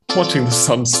watching the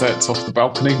sunset off the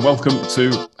balcony. Welcome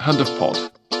to Hand of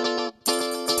Pod.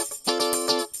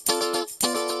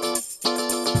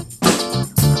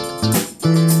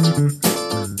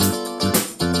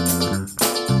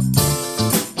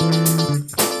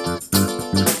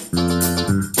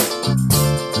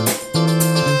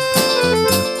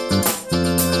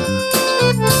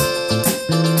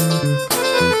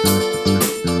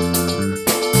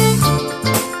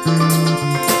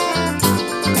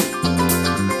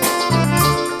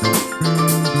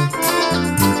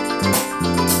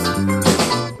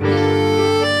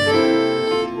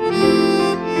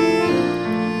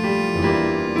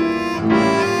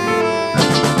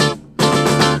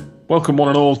 Welcome one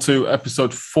and all to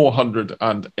episode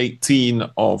 418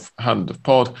 of Hand of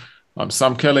Pod. I'm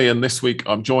Sam Kelly, and this week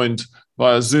I'm joined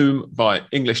via Zoom by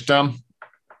English Dan.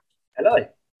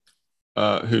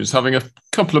 Hello. Who's having a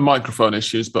couple of microphone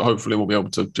issues, but hopefully we'll be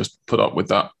able to just put up with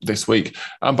that this week.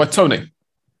 And by Tony.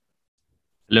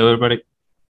 Hello, everybody.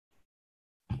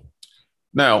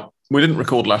 Now, we didn't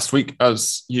record last week,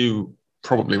 as you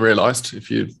probably realised if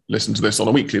you listen to this on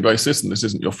a weekly basis, and this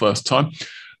isn't your first time.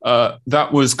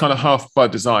 That was kind of half by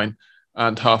design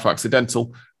and half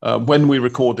accidental. When we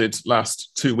recorded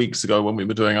last 2 weeks ago, when we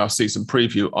were doing our season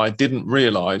preview, I didn't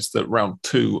realise that round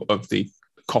 2 of the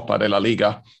Copa de la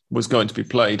Liga was going to be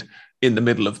played in the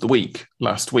middle of the week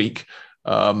last week.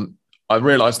 I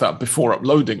realised that before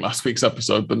uploading last week's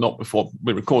episode, but not before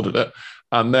we recorded it.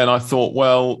 And then I thought,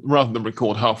 well, rather than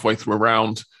record halfway through a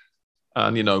round,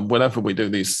 and, you know, whenever we do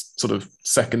these sort of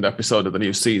second episode of the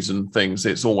new season things,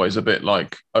 it's always a bit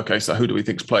like, okay, so who do we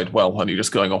think's played well? And you're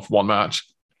just going off one match.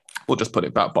 We'll just put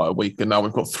it back by a week. And now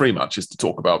we've got 3 matches to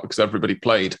talk about because everybody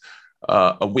played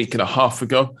a week and a half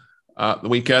ago at the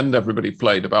weekend. Everybody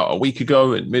played about a week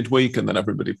ago in midweek, and then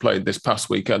everybody played this past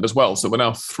weekend as well. So we're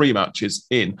now 3 matches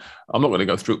in. I'm not going to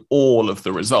go through all of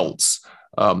the results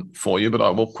for you, but I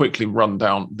will quickly run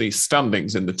down the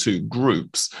standings in the 2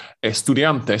 groups.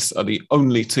 Estudiantes are the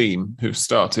only team who've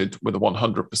started with a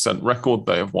 100% record.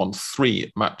 They have won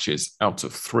 3 matches out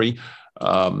of 3,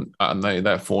 and they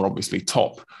therefore obviously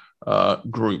top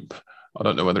group. I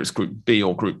don't know whether it's Group B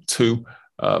or Group 2,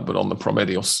 but on the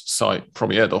Promiedos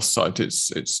site,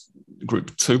 it's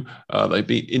Group 2. They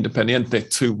beat Independiente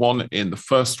 2-1 in the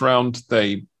first round.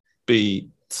 They beat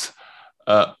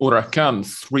Huracan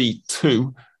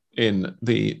 3-2 in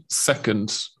the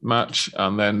second match,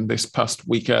 and then this past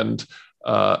weekend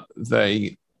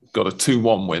they got a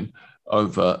 2-1 win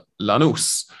over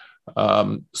Lanús.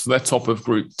 So they're top of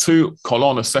Group 2.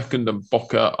 Colón are second and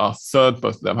Boca are third.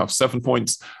 Both of them have 7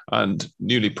 points, and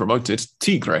newly promoted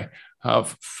Tigre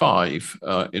have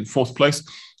 5 in fourth place.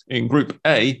 In Group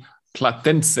A,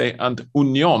 Platense and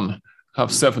Unión have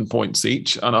 7 points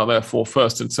each and are therefore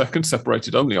first and second,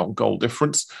 separated only on goal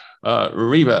difference.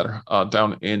 River are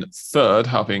down in third,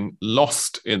 having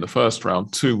lost in the first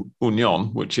round to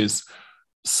Unión, which is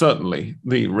certainly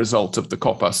the result of the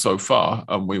Copa so far.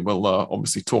 And we will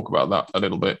obviously talk about that a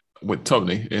little bit with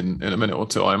Tony in a minute or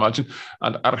two, I imagine.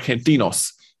 And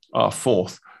Argentinos are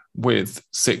fourth with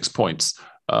 6 points.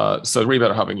 So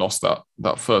River, having lost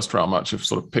that first round match, have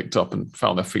sort of picked up and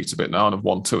found their feet a bit now and have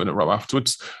won 2 in a row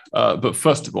afterwards. But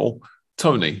first of all,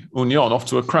 Tony, Unión off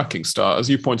to a cracking start. As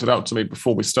you pointed out to me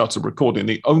before we started recording,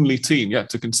 the only team yet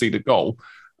to concede a goal,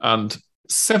 and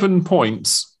 7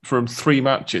 points from 3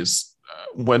 matches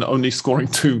when only scoring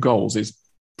 2 goals is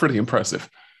pretty impressive.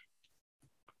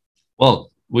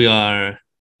 Well, we are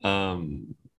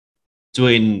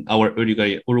doing our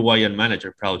Uruguayan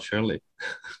manager proud, surely.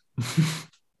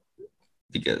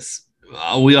 Because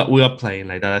we are playing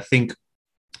like that. I think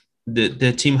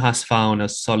the team has found a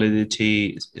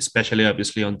solidity, especially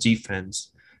obviously on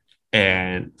defense,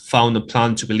 and found a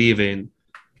plan to believe in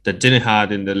that didn't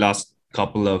have in the last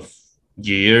couple of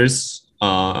years,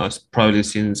 probably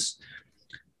since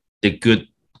the good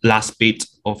last bit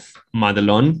of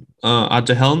Madelon at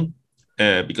the helm.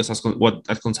 Because what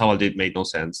Asconzábal did made no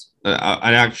sense.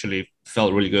 I actually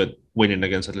felt really good winning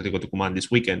against Atlético Tucumán this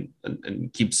weekend,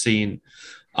 and keep seeing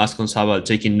Asconzábal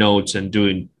taking notes and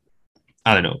doing,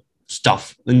 I don't know,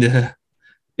 stuff in the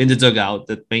dugout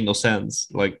that made no sense,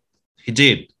 like he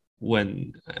did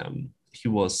when he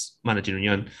was managing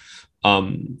Unión.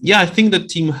 I think the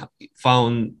team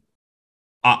found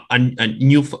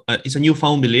it's a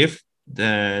newfound belief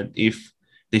that if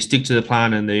they stick to the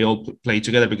plan and they all play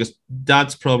together, because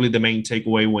that's probably the main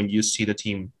takeaway when you see the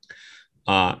team.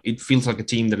 It feels like a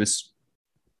team that is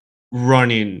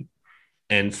running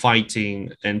and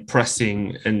fighting and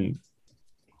pressing and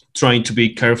trying to be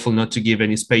careful not to give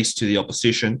any space to the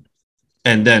opposition,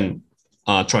 and then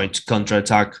trying to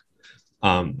counterattack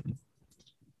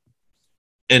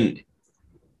and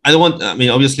I don't want. I mean,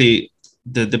 obviously,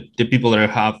 the people that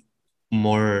have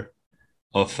more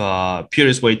of a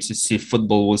purest way to see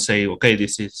football will say, okay,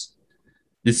 this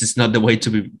is not the way to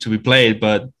be played.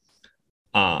 But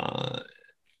I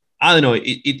don't know.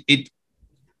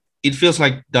 It feels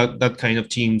like that kind of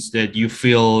teams that you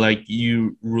feel like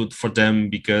you root for them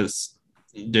because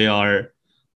they are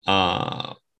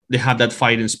they have that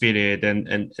fighting spirit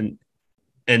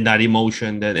and that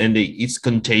emotion it's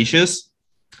contagious.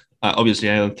 Obviously,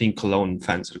 I don't think Cologne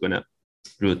fans are gonna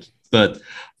root, but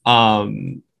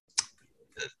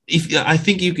if I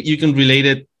think you can relate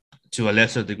it to a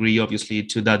lesser degree, obviously,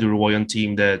 to that Uruguayan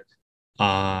team that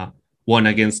won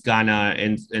against Ghana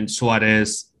and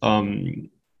Suarez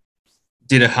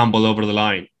did a humble over the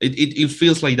line. It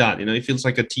feels like that, It feels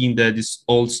like a team that is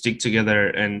all stick together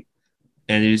and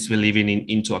is believing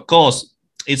into a cause.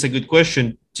 It's a good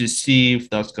question to see if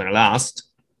that's gonna last.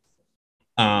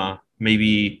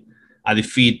 Maybe a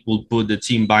defeat will put the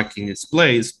team back in its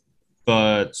place,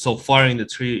 but so far in the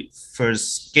 3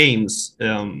 first games,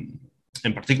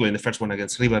 in particular in the first one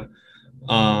against River,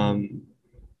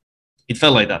 it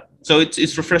felt like that. So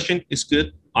it's refreshing. It's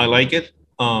good. I like it.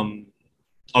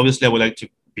 Obviously, I would like to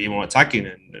be more attacking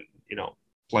and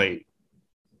play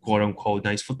quote unquote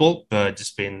nice football, but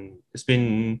it's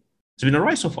been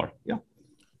alright so far. Yeah.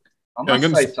 I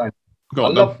must say, Tony,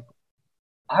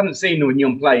 I haven't seen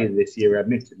Union play this year,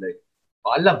 admittedly,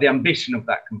 but I love the ambition of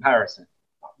that comparison.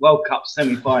 World Cup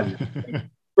semi-final,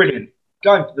 brilliant.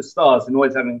 Going for the stars and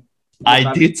always having.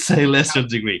 I did say lesser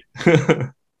degree.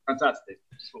 Fantastic.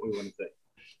 That's what we want to do.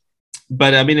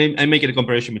 But I mean, I make it a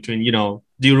comparison between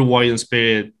the Uruguayan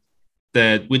spirit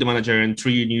that with the manager and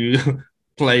 3 new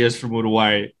players from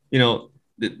Uruguay.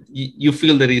 You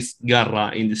feel there is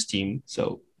garra in this team.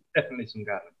 So definitely some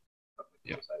garra.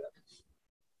 Yeah.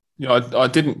 Yeah, I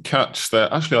didn't catch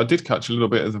that. Actually, I did catch a little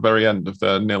bit at the very end of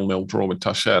their 0-0 draw with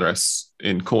Talleres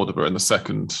in Cordoba in the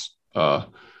second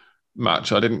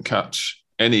match. I didn't catch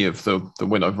any of the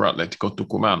win over Atletico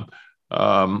Tucumán.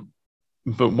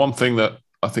 But one thing that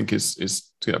I think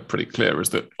is pretty clear is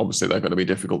that obviously they're going to be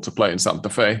difficult to play in Santa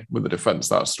Fe with the defence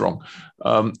that strong.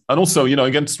 And also,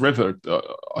 against River,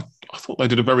 I thought they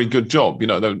did a very good job.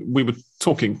 We were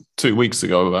talking 2 weeks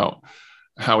ago about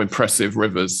how impressive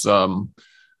River's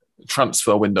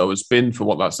transfer window has been for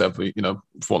what that's for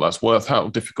what that's worth, how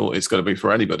difficult it's going to be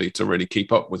for anybody to really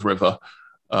keep up with River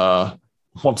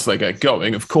once they get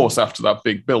going. Of course, after that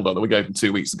big build-up that we gave them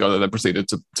 2 weeks ago, they then proceeded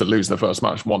to lose their first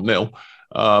match 1-0.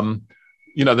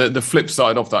 The flip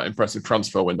side of that impressive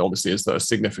transfer window, obviously, is that a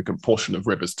significant portion of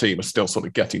River's team are still sort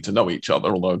of getting to know each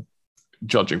other, although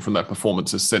judging from their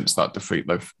performances since that defeat,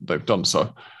 they've done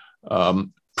so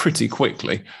pretty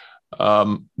quickly.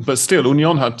 But still,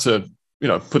 Union had to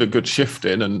put a good shift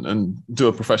in and do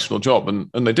a professional job, and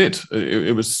they did.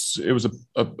 It was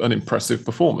an impressive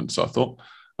performance, I thought.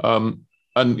 And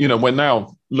we're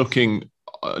now looking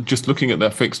at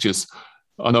their fixtures.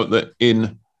 I know that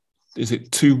is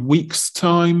it 2 weeks'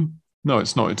 time? No,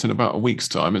 it's not. It's in about a week's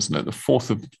time, isn't it? The 4th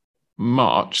of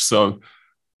March. So,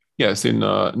 yeah, it's in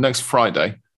next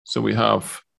Friday. So we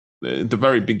have the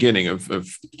very beginning of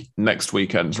next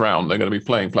weekend's round. They're going to be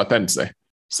playing Platense.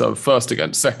 So first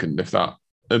against second, if that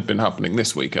had been happening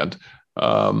this weekend.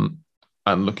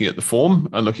 And looking at the form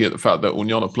and looking at the fact that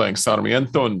Union are playing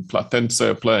Sarmiento and Platense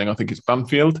are playing, I think it's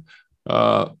Banfield.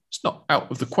 It's not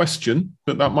out of the question,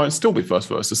 but that might still be first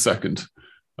versus second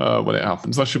when it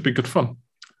happens. That should be good fun.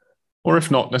 Or if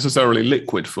not necessarily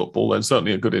liquid football, then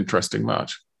certainly a good, interesting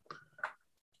match.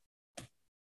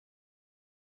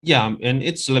 Yeah, and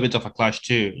it's a little bit of a clash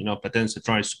too. Platense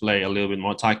tries to play a little bit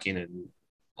more attacking and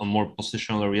a more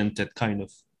positional-oriented kind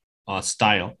of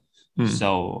style.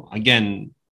 So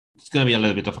again, it's going to be a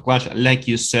little bit of a clash. Like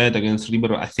you said, against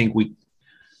River, I think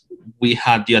we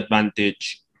had the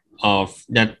advantage of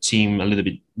that team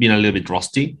being a little bit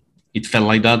rusty. It felt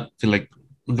like that. I feel like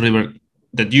River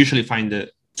that usually find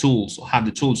the tools or have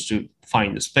the tools to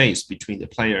find the space between the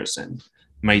players and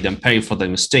make them pay for their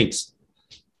mistakes.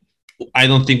 I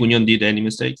don't think Union did any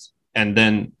mistakes, and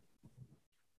then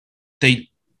they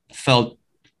felt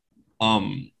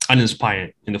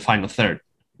uninspired in the final third.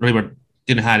 River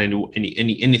didn't have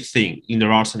anything in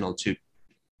their arsenal to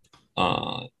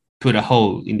put a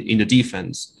hole in the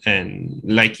defense. And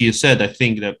like you said, I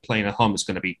think that playing at home is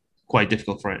going to be quite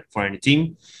difficult for any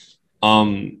team.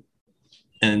 And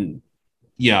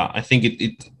yeah, I think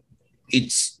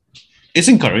it's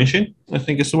encouraging. I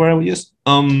think it's the word I would use.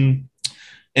 And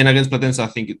against Platense, I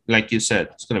think, like you said,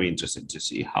 it's going to be interesting to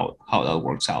see how that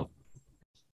works out.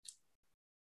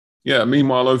 Yeah,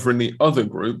 meanwhile, over in the other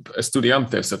group,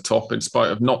 Estudiantes are top in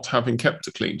spite of not having kept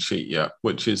a clean sheet yet,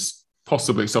 which is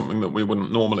possibly something that we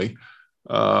wouldn't normally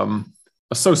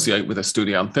associate with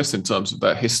Estudiantes in terms of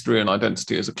their history and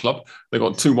identity as a club. They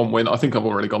got a 2-1 win. I think I've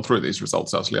already gone through these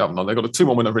results, actually, haven't I? They got a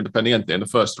 2-1 win over Independiente in the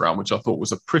first round, which I thought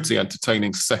was a pretty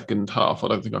entertaining second half. I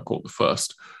don't think I caught the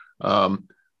first. But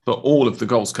all of the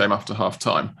goals came after half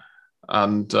time.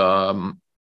 And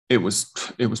it was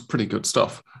pretty good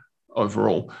stuff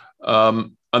overall.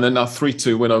 And then now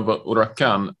 3-2 win over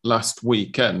Huracan last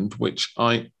weekend, which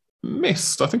I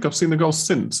missed. I think I've seen the goals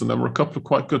since, and there were a couple of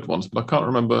quite good ones, but I can't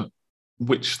remember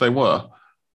which they were.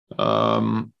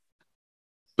 But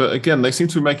again, they seem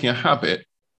to be making a habit,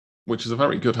 which is a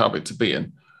very good habit to be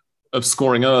in, of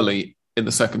scoring early in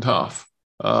the second half.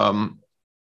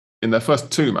 In their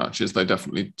first 2 matches, they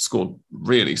definitely scored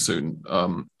really soon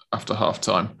after half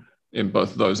time. In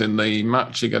both of those. In the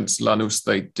match against Lanús,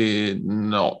 they did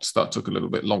not. That took a little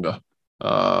bit longer.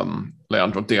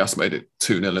 Leandro Diaz made it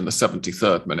 2-0 in the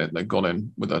 73rd minute. They'd gone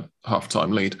in with a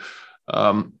half-time lead.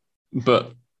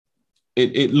 But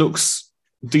it looks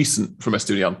decent from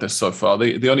Estudiantes so far.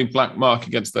 The only black mark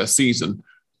against their season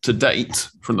to date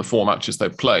from the 4 matches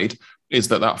they've played is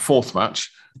that 4th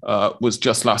match was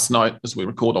just last night, as we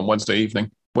record on Wednesday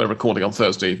evening. We're recording on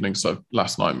Thursday evening, so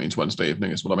last night means Wednesday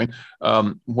evening is what I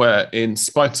mean, where in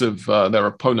spite of their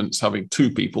opponents having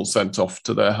 2 people sent off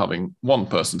to their having 1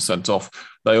 person sent off,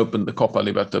 they opened the Copa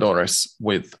Libertadores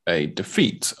with a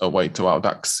defeat away to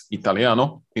Audax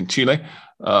Italiano in Chile,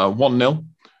 1-0.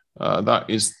 That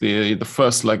is the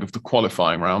first leg of the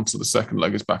qualifying round, so the second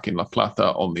leg is back in La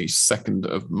Plata on the 2nd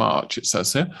of March, it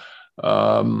says here.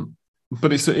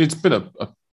 But it's been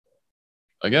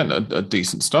a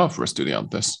decent start for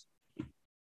Estudiantes.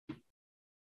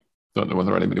 Don't know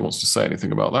whether anybody wants to say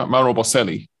anything about that. Mauro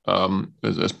Boselli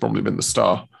has probably been the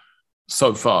star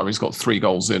so far. He's got 3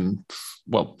 goals in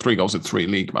 3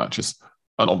 league matches.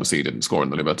 And obviously he didn't score in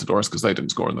the Libertadores because they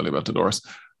didn't score in the Libertadores.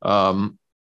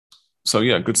 So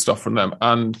yeah, good stuff from them.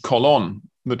 And Colón,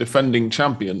 the defending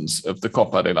champions of the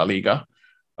Copa de la Liga,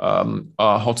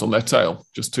 are hot on their tail,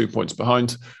 just 2 points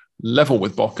behind, level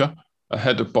with Boca,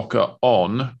 ahead of Boca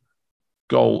on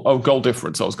goal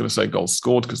difference. I was going to say goals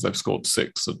scored because they've scored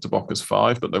 6 to Boca's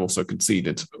 5, but they've also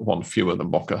conceded 1 fewer than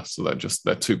Boca, so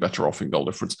they're 2 better off in goal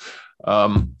difference.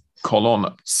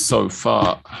 Colón so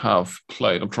far have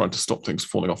played. I'm trying to stop things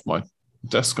falling off my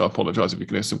desk. I apologise if you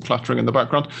can hear some clattering in the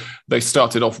background. They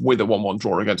started off with a 1-1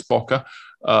 draw against Boca,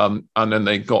 and then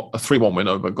they got a 3-1 win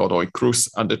over Godoy Cruz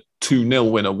and a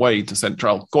 2-0 win away to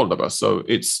Central Córdoba. So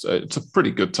it's a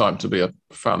pretty good time to be a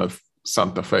fan of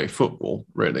Santa Fe football,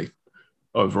 really,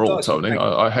 overall, Tony.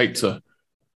 I hate to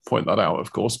point that out,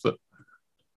 of course, but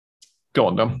go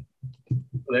on, Dan.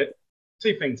 Well,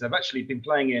 2 things. They've actually been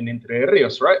playing in Entre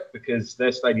Rios, right? Because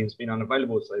their stadium's been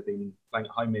unavailable, so they've been playing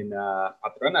at home in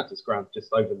Patronatos ground,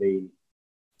 just over the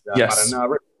yes. Paraná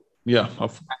River. Yeah,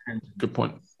 good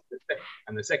point.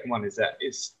 And the second one is that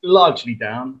it's largely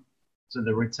down to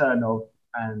the return of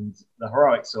and the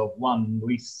heroics of one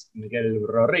Luis Miguel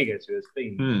Rodriguez, who has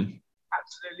been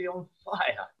absolutely on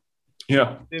fire.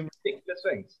 Yeah. Doing ridiculous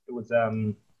things. It was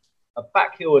a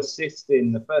backheel assist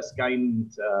in the first game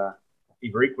to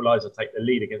either equalise or take the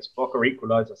lead against Boca,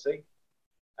 equalise, I see.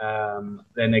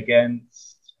 Then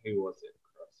against, who was it?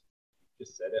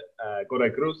 Just said it.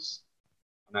 Godoy Cruz.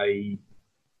 And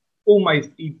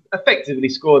he effectively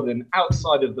scored an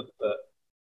outside of the foot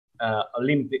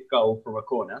Olympic goal from a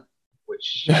corner,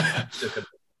 which took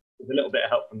with a little bit of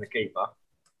help from the keeper,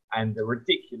 and a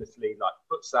ridiculously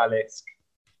futsal-esque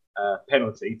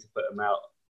penalty to put him out,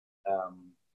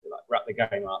 wrap the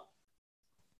game up.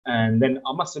 And then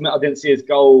I must admit I didn't see his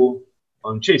goal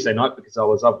on Tuesday night because I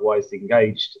was otherwise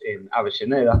engaged in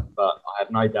Avellaneda, but I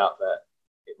have no doubt that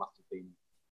it must have been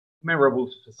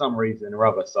memorable for some reason or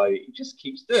other. So he just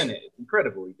keeps doing it. It's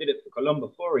incredible. He did it for Colón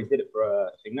before. He did it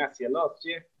for Gimnasia last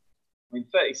year. I mean,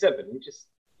 37. He just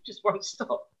won't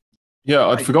stop. Yeah,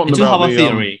 I'd forgotten about the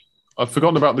theory. I'd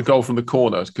forgotten about the goal from the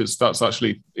corner because that's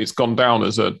actually it's gone down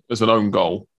as an own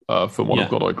goal for one of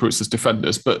Godoy Cruz's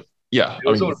defenders. But yeah,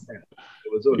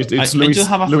 it's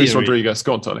Luis Rodriguez.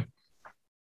 Go on, Tony.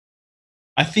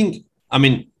 I think,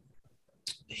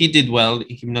 he did well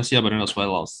in Gimnasia, but not as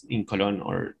well as in Colón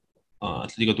or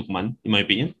Atlético Tucumán, in my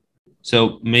opinion.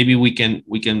 So maybe we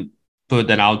can put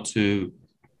that out to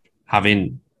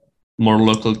having more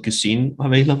local cuisine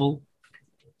available.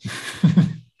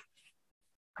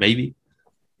 Maybe.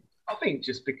 I think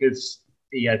just because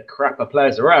he had crapper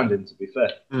players around him, to be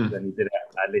fair, than he did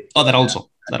at Atlético. Oh, that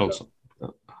also.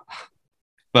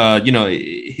 But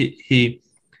he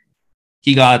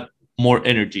got more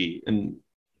energy, and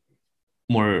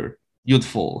more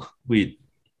youthful with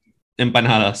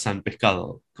empanadas and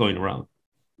pescado going around.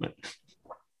 But...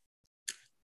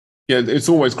 yeah, it's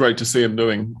always great to see him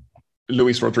doing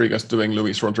Luis Rodriguez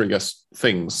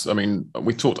things. I mean,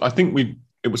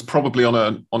 it was probably on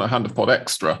a Hand of Pod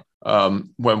Extra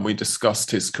when we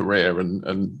discussed his career,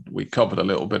 and we covered a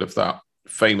little bit of that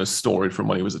famous story from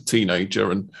when he was a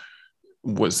teenager and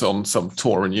was on some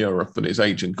tour in Europe, and his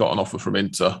agent got an offer from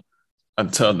Inter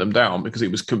and turned them down because he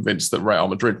was convinced that Real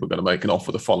Madrid were going to make an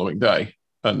offer the following day,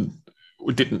 and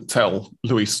we didn't tell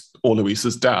Luis or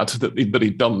Luis's dad that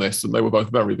he'd done this, and they were both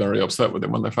very, very upset with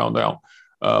him when they found out.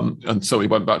 And so he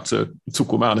went back to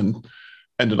Tucumán and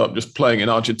ended up just playing in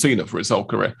Argentina for his whole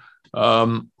career.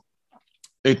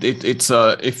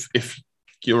 If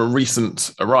you're a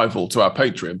recent arrival to our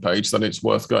Patreon page, then it's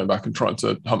worth going back and trying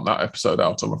to hunt that episode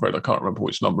out. I'm afraid I can't remember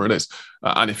which number it is.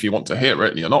 And if you want to hear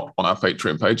it and you're not on our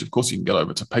Patreon page, of course, you can get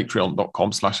over to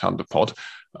patreon.com/handofpod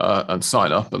and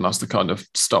sign up. And that's the kind of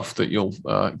stuff that you'll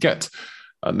get.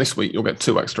 And this week, you'll get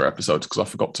 2 extra episodes because I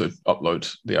forgot to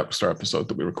upload the extra episode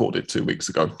that we recorded 2 weeks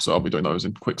ago. So I'll be doing those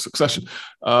in quick succession.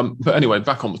 But anyway,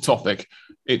 back on the topic,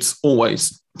 it's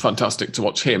always fantastic to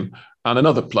watch him. And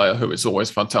another player who is always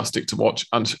fantastic to watch.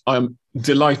 And I'm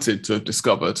delighted to have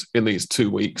discovered in these 2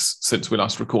 weeks since we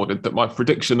last recorded that my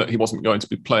prediction that he wasn't going to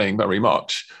be playing very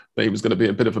much, that he was going to be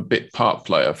a bit of a bit part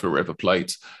player for River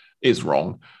Plate, is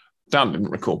wrong. Dan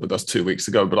didn't record with us 2 weeks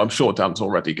ago, but I'm sure Dan's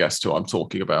already guessed who I'm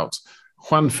talking about.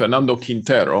 Juan Fernando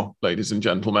Quintero, ladies and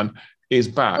gentlemen, is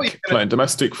back playing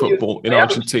domestic football in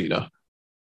Argentina.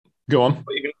 Go on.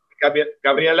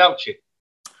 Gabriel Auchi.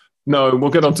 No, we'll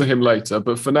get on to him later.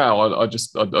 But for now, I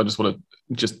just want to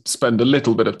just spend a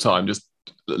little bit of time just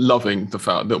loving the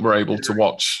fact that we're able to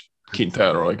watch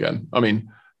Quintero again. I mean,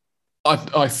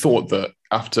 I thought that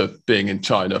after being in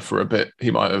China for a bit,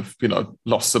 he might have,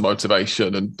 lost some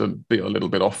motivation and be a little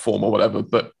bit off form or whatever.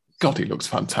 But God, he looks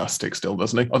fantastic still,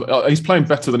 doesn't he? He's playing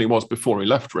better than he was before he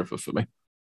left River for me,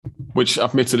 which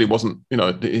admittedly wasn't,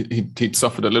 he'd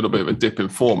suffered a little bit of a dip in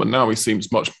form, and now he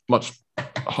seems much, much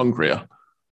hungrier.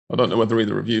 I don't know whether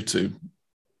either of you two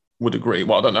would agree.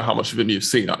 Well, I don't know how much of him you've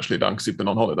seen actually, Dan, because you've been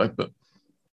on holiday. But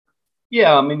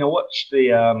yeah, I mean, I watched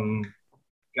the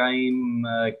game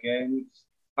against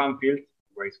Banfield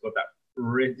where he scored that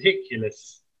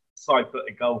ridiculous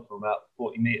side-footed goal from about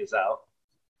 40 metres out.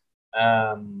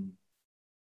 I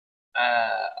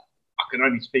can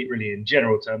only speak really in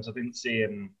general terms. I didn't see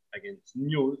him against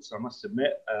Newell's, I must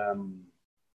admit.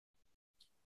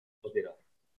 What did I?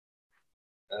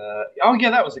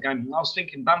 That was the game. I was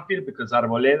thinking Banfield because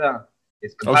Arboleda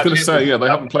is. I was going to say, they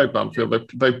haven't played Banfield.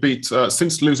 They beat,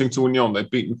 since losing to Union, they've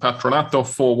beaten Patronato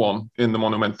 4-1 in the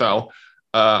Monumental,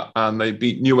 and they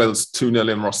beat Newell's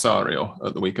 2-0 in Rosario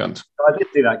at the weekend. I did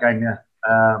see that game, yeah.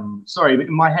 Sorry, but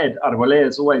in my head, Arboleda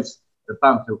is always the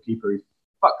Banfield keeper who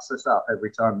fucks us up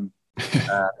every time I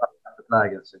have to play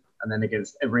against him. And then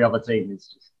against every other team,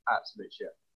 it's just absolute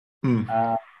shit.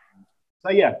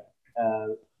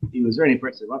 He was very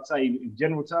impressive. I'd say in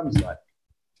general terms, like,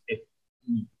 if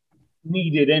he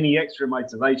needed any extra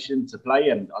motivation to play,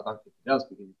 and I don't think he does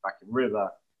because he's back in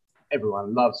River,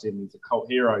 everyone loves him. He's a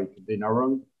cult hero. He can do no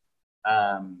wrong.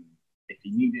 If he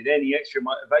needed any extra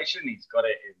motivation, he's got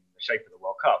it in the shape of the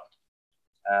World Cup.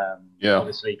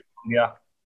 Obviously,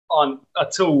 aren't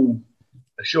at all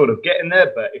assured of getting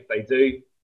there, but if they do,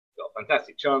 got a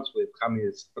fantastic chance with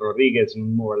James Rodriguez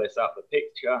more or less out of the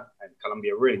picture, and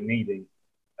Colombia really needing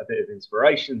a bit of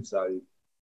inspiration. So if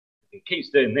he keeps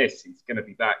doing this, he's going to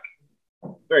be back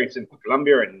very soon for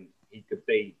Colombia, and he could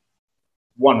be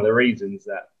one of the reasons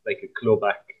that they could claw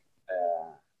back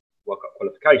World Cup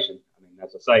qualification. I mean,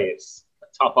 as I say, it's a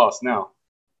tough ask now,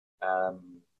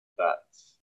 but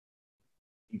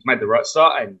he's made the right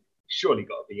start and surely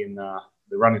got to be in the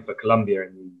running for Colombia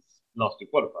in these last 2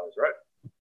 qualifiers, right?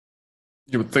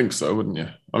 You would think so, wouldn't you?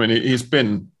 I mean, he's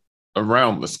been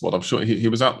around the squad. I'm sure he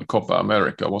was at the Copa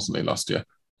America, wasn't he, last year?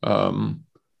 And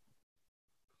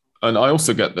I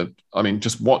also get that, I mean,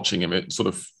 just watching him, it sort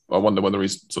of, I wonder whether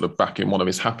he's sort of back in one of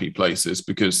his happy places,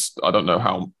 because I don't know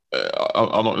how,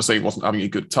 I'm not going to say he wasn't having a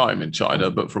good time in China,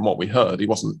 but from what we heard, he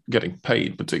wasn't getting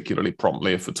paid particularly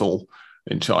promptly, if at all,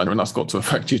 in China, and that's got to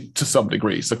affect you to some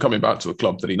degree. So coming back to a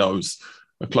club that he knows,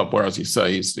 a club where, as you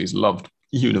say, he's loved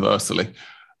universally,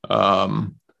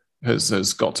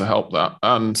 has got to help that.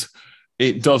 And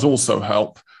it does also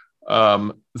help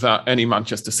that any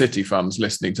Manchester City fans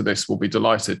listening to this will be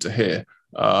delighted to hear.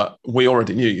 We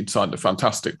already knew you'd signed a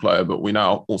fantastic player, but we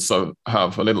now also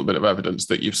have a little bit of evidence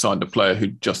that you've signed a player who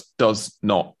just does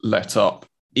not let up,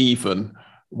 even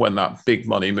when that big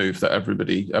money move that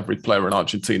every player in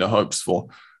Argentina hopes for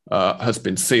has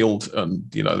been sealed, and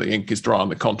the ink is dry on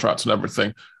the contracts and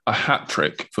everything. A hat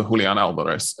trick for Julian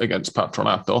Alvarez against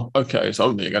Patronato. Okay, it's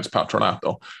only against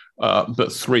Patronato,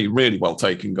 but 3 really well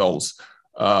taken goals.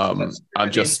 And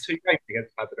just 2 games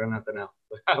against Patronato now.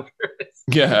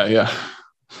 yeah.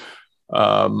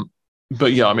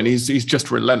 But yeah, I mean, he's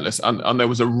just relentless. And there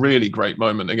was a really great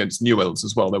moment against Newell's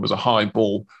as well. There was a high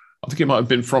ball, I think it might have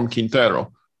been from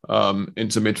Quintero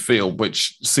into midfield,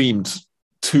 which seemed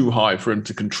too high for him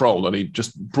to control, and he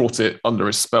just brought it under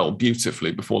his spell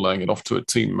beautifully before laying it off to a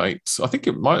teammate. I think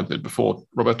it might have been before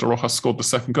Roberto Rojas scored the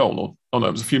second goal, or no,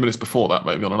 it was a few minutes before that,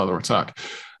 maybe on another attack.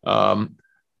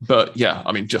 But yeah,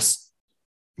 I mean, just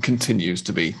continues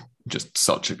to be just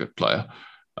such a good player.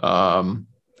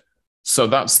 So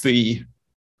that's the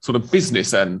sort of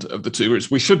business end of the two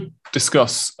groups. We should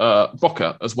discuss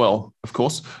Boca as well, of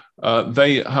course.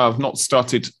 They have not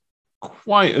started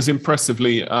quite as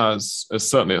impressively as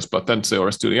certainly as Platense or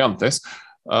Estudiantes,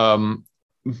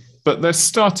 but they're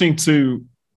starting to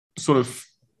sort of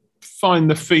find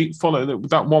the feet, follow that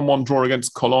 1-1 draw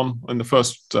against Colón in the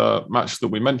first match that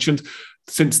we mentioned.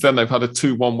 Since then, they've had a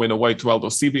 2-1 win away to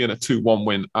Aldosivi and a 2-1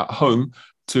 win at home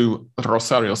to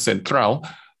Rosario Central.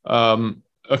 A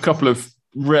couple of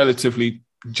relatively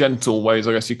gentle ways,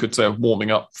 I guess you could say, of warming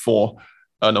up for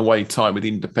an away tie with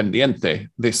Independiente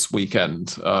this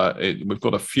weekend. We've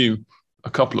got a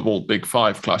couple of all Big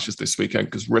Five clashes this weekend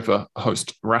because River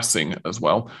host Racing as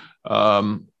well.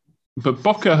 But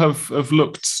Boca have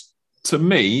looked, to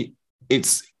me, I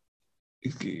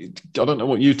don't know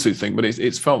what you two think, but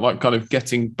it's felt like kind of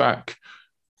getting back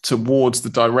towards the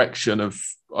direction of,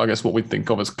 I guess, what we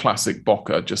think of as classic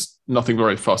Boca, just nothing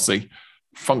very fussy,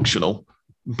 functional,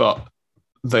 but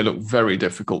they look very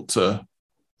difficult to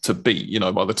beat.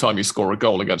 By the time you score a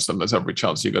goal against them, there's every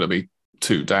chance you're going to be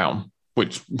 2 down,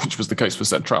 which was the case for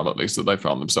Central, at least, that they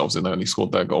found themselves in. They only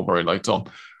scored their goal very late on.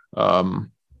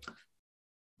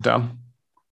 Dan?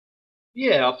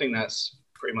 Yeah, I think that's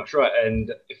pretty much right.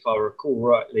 And if I recall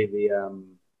rightly, the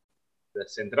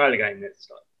Central game, it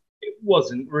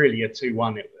wasn't really a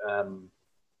 2-1.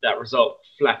 That result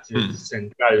flattered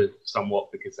Central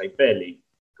somewhat because they barely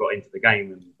got into the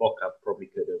game, and Boca probably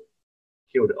could have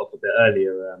killed it off a bit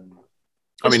earlier.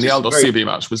 I mean, the Aldosivi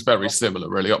match was very similar,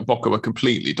 really. Boca were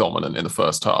completely dominant in the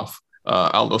first half.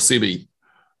 Aldosivi,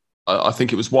 I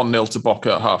think it was 1-0 to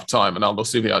Boca at half time, and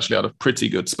Aldosivi actually had a pretty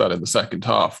good spell in the second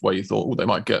half where you thought, they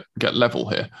might get level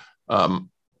here. And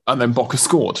then Boca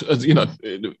scored. I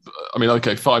mean,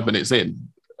 okay, 5 minutes in,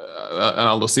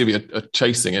 and Aldosivi are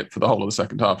chasing it for the whole of the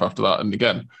second half after that. And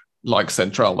again, like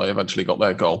Central, they eventually got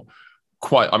their goal.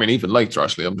 Even later,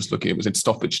 actually, I'm just looking, it was in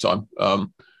stoppage time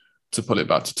to put it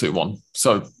back to 2-1.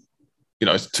 So,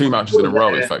 it's 2 matches in a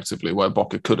row, effectively, where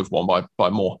Boca could have won by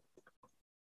more.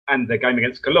 And the game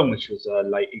against Colón, which was a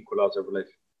late equaliser, I believe.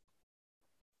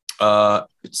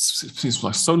 It seems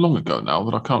like so long ago now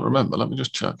that I can't remember. Let me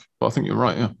just check. But I think you're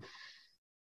right, yeah.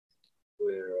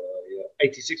 We're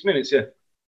 86 minutes, yeah.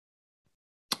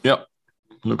 Yep.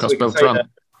 Lucas Beltran.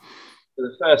 For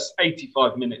the first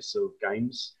 85 minutes of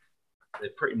games, they're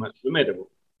pretty much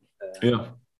formidable. Yeah.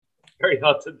 Very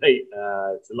hard to beat.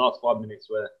 It's the last 5 minutes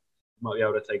where you might be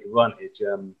able to take advantage.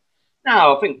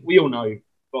 Now, I think we all know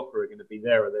Boca are going to be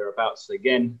there or thereabouts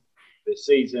again this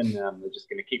season. They're just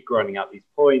going to keep grinding out these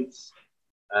points.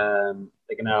 They're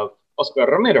going to have Oscar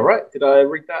Romero, right? Did I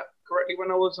read that correctly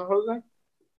when I was on holiday?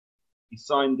 He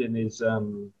signed and is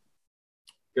going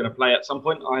to play at some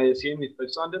point, I assume, if they've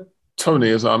signed him. Tony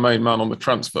is our main man on the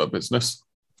transfer business.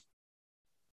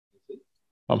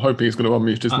 I'm hoping he's going to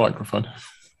unmute his microphone.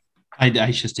 I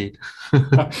just did.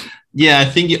 Yeah, I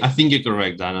think you're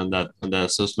correct, Dan, on that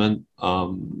assessment.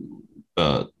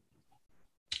 But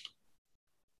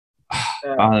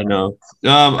I don't know.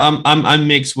 I'm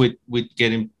mixed with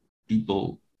getting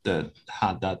people that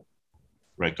had that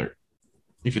record,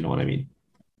 if you know what I mean.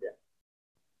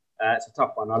 Yeah, it's a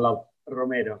tough one. I love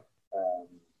Romero,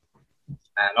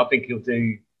 and I think he'll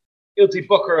do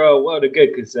Boca a world of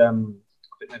good because I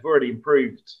think they've already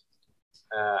improved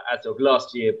as of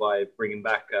last year by bringing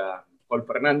back Paul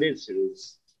Fernandez, who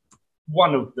is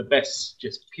one of the best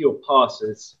just pure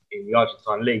passers in the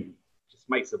Argentine league. Just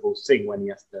makes the ball sing when he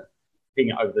has to ping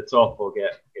it over the top or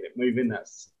get it moving.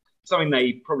 That's something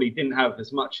they probably didn't have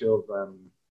as much of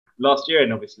last year.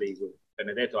 And obviously with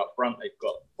Benedetto up front, they've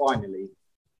got finally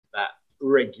that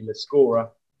regular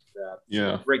scorer,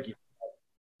 regular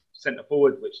centre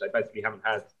forward, which they basically haven't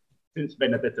had since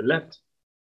Benedetto left.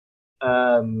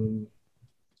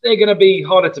 They're going to be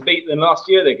harder to beat than last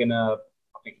year. I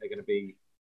think they're going to be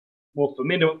more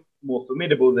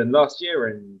formidable than last year,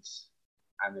 and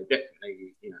they're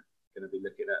definitely going to be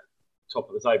looking at top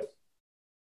of the table.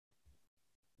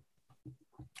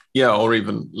 Yeah, or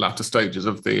even latter stages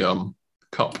of the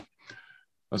cup,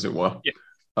 as it were. Yeah.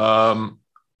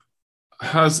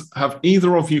 Have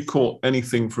either of you caught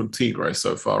anything from Tigre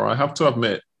so far? I have to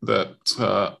admit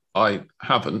that I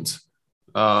haven't.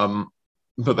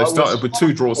 But they started with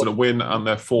 2 draws and a win, and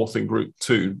they're 4th in Group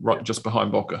 2, right just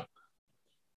behind Boca.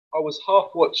 I was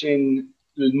half watching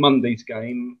Monday's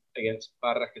game against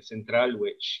Barraca Central,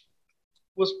 which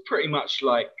was pretty much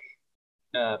like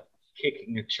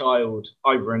kicking a child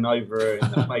over and over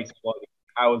in the face while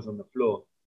hours on the floor.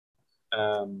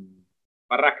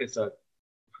 Barracas are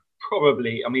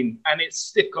probably, and it's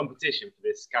stiff competition for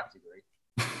this category,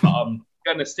 but I'm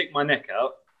going to stick my neck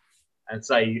out and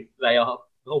say they are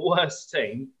the worst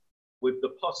team, with the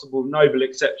possible noble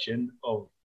exception of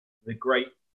the great,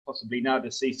 possibly now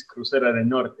deceased Crucero del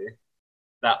Norte,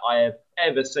 that I have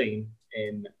ever seen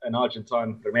in an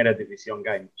Argentine Primera División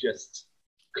game. Just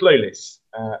clueless,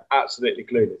 absolutely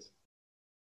clueless.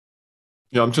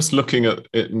 Yeah, I'm just looking at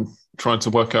it and trying to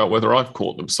work out whether I've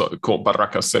caught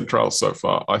Barracas Central so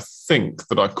far. I think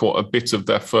that I caught a bit of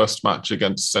their first match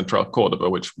against Central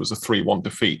Córdoba, which was a 3-1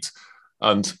 defeat.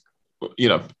 And,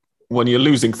 when you're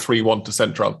losing 3-1 to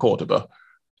Central Córdoba,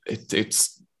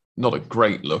 it's not a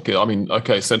great look.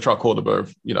 Central Córdoba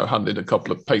have, handed a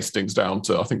couple of pastings down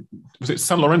to, I think, was it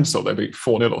San Lorenzo? They beat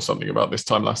 4-0 or something about this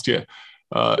time last year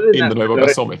in the Nuevo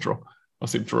Gasómetro, I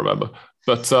seem to remember.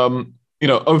 But,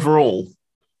 overall,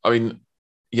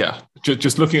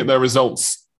 just looking at their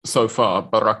results so far,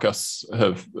 Barracas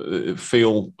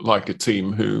feel like a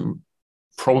team who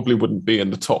probably wouldn't be in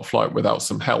the top flight without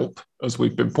some help, as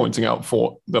we've been pointing out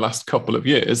for the last couple of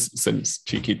years since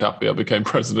Chiqui Tapia became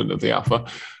president of the AFA.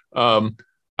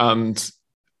 And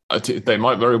they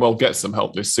might very well get some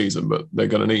help this season, but they're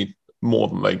going to need more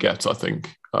than they get, I think,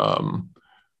 from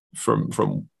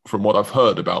what I've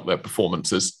heard about their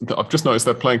performances. I've just noticed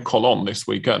they're playing Colón this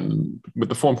weekend. With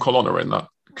the form Colón are in, that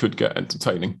could get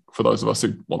entertaining for those of us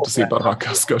who want to see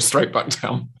Barracas go straight back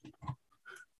down.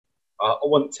 I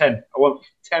want 10. I want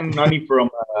 10 money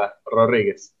from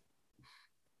Rodriguez.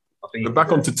 But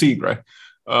back onto Tigre.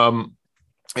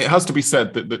 It has to be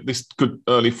said that this good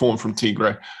early form from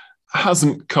Tigre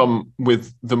hasn't come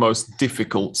with the most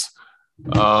difficult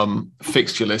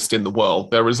fixture list in the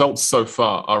world. Their results so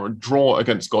far are a draw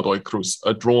against Godoy Cruz,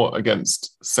 a draw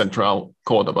against Central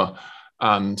Córdoba,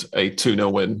 and a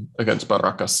 2-0 win against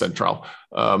Barracas Central.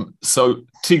 So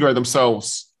Tigre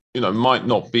themselves, might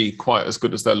not be quite as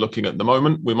good as they're looking at the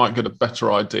moment. We might get a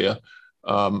better idea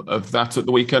of that at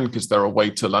the weekend, because they're away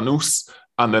to Lanús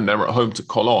and then they're at home to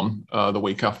Colón the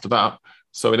week after that.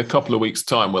 So in a couple of weeks'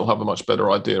 time, we'll have a much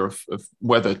better idea of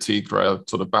whether Tigre are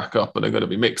sort of back up and are going to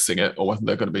be mixing it, or whether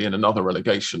they're going to be in another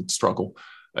relegation struggle.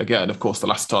 Again, of course, the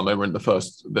last time they were in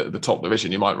the top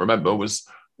division, you might remember, was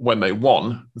when they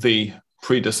won the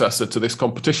predecessor to this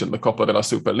competition, the Copa de la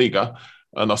Superliga,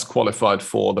 and thus qualified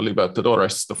for the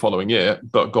Libertadores the following year,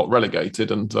 but got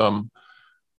relegated and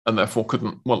therefore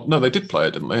couldn't. Well, no, they did play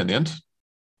it, didn't they, in the end?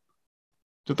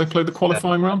 Did they play the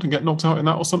qualifying round and get knocked out in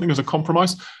that or something as a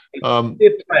compromise? They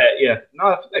did play it, yeah. No,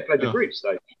 I think they played the groups,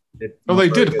 though. They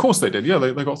did. Of course they did. Yeah,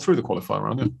 they got through the qualifying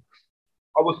round, yeah.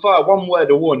 I would fire one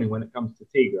word of warning when it comes to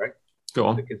Tigre. Go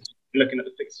on. Because you're looking at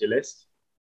the fixture list,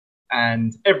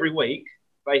 and every week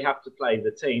they have to play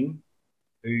the team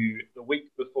who the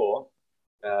week before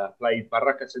played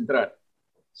Barraca Central.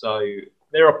 So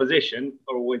their opposition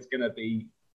are always going to be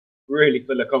really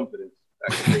full of confidence.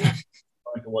 That could be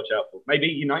something to watch out for.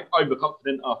 Maybe,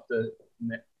 overconfident after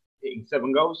hitting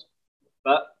 7 goals,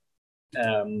 but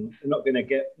they're not going to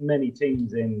get many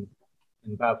teams in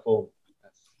bad form.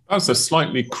 That's a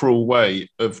slightly cruel way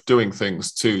of doing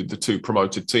things to the 2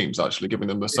 promoted teams, actually, giving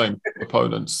them the same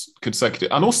opponents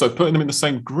consecutive, and also putting them in the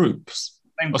same groups.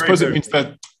 I suppose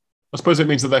it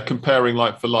means that they're comparing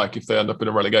like for like. If they end up in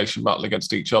a relegation battle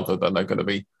against each other, then they're going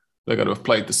to have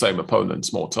played the same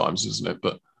opponents more times, isn't it?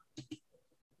 But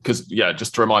because,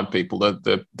 just to remind people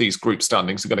that these group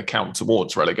standings are going to count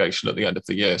towards relegation at the end of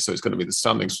the year. So it's going to be the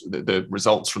standings, the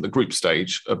results from the group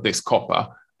stage of this Copa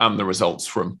and the results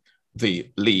from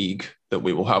the league that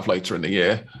we will have later in the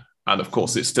year. And of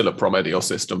course, it's still a Promedio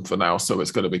system for now. So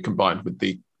it's going to be combined with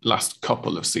the last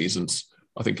couple of seasons.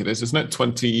 I think it is, isn't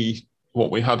it?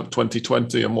 What we had of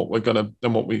 2020 and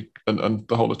and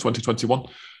the whole of 2021.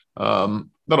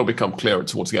 That'll become clearer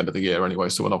towards the end of the year anyway,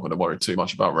 so we're not going to worry too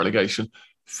much about relegation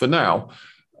for now.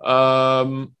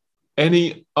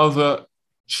 Any other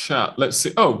chat? Let's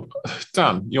see. Oh,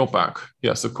 Dan, you're back.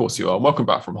 Yes, of course you are. Welcome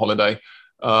back from holiday.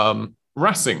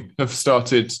 Racing have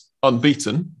started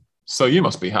unbeaten, so you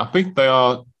must be happy. They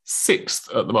are sixth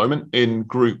at the moment in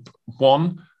Group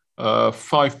 1.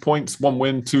 5 points, 1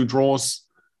 win, 2 draws.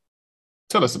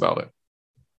 Tell us about it.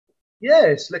 Yeah,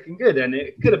 it's looking good, and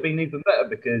it could have been even better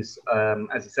because,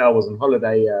 as you say, I was on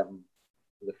holiday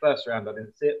for the first round. I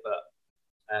didn't see it,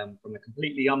 but from the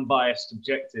completely unbiased,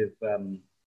 objective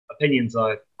opinions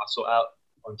I sought out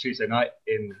on Tuesday night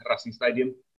in Racing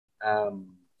Stadium,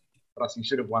 Racing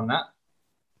should have won that.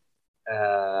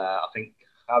 I think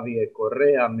Javier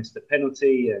Correa missed a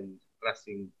penalty, and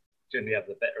Racing generally had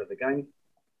the better of the game.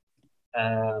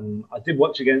 I did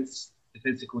watch against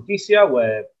Defensa Justicia,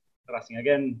 where Racing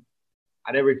again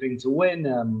had everything to win.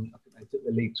 I think they took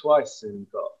the lead twice and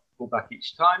got pulled back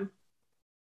each time.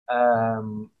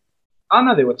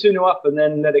 No, they were 2-0 up and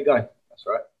then let it go. That's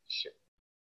right. Shit.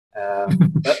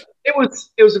 But it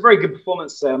was a very good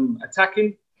performance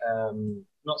attacking,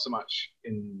 not so much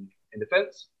in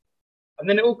defence. And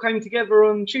then it all came together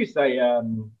on Tuesday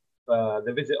for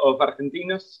the visit of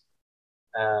Argentinos,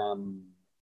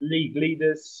 league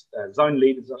leaders, zone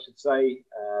leaders, I should say,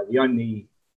 the only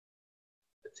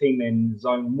team in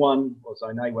Zone 1 or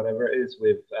Zone A, whatever it is,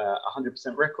 with a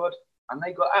 100% record. And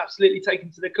they got absolutely taken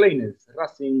to the cleaners.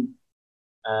 Racing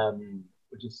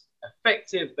were just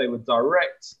effective. They were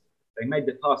direct. They made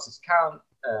the passes count.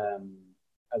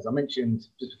 As I mentioned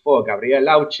just before, Gabriel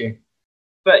Auche,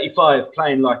 35,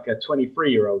 playing like a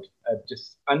 23-year-old.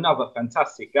 Just another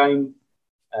fantastic game.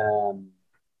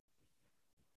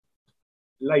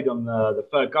 Laid on the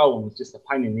third goal and was just a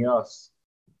pain in the arse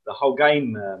the whole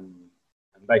game.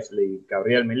 And basically,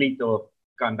 Gabriel Milito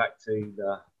going back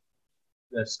to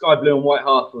the sky blue and white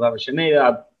half of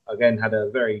Avellaneda, again, had a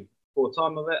very poor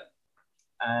time of it.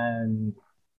 And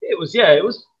it was a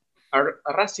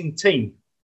Racing team.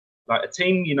 Like a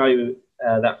team,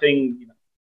 that thing,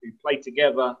 who play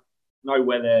together, know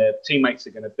where their teammates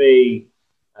are going to be,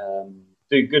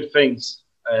 do good things.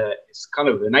 It's kind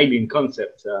of an alien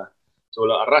concept to a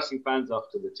lot of Racing fans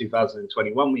after the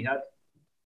 2021 we had.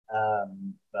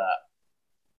 But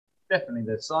definitely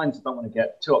the signs. I don't want to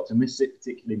get too optimistic,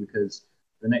 particularly because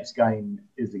the next game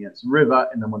is against River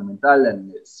in the Monumental,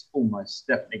 and it's almost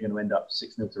definitely going to end up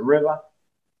 6-0 to River.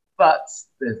 But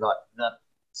there's like the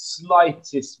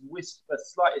slightest whisper,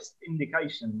 slightest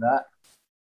indication that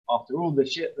after all the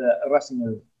shit that Racing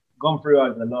have gone through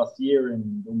over the last year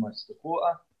and almost a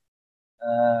quarter,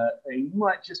 they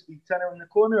might just be turning the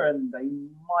corner, and they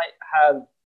might have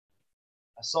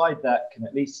a side that can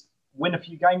at least win a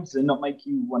few games and not make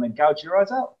you want to gouge your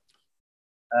eyes out.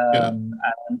 And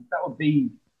that would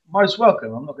be most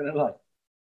welcome, I'm not going to lie.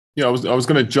 Yeah, I was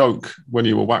going to joke when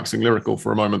you were waxing lyrical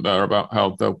for a moment there about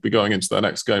how they'll be going into their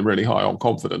next game really high on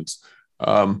confidence.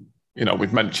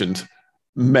 We've mentioned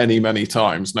many, many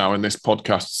times now in this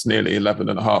podcast's nearly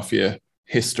 11.5-year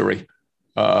history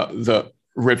that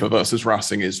River versus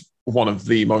Racing is one of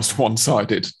the most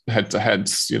one-sided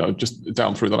head-to-heads, just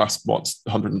down through the last,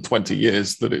 120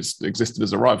 years that it's existed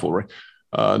as a rivalry,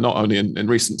 not only in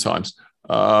recent times.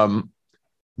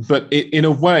 But in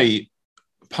a way,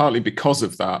 partly because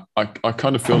of that, I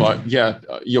kind of feel like, yeah,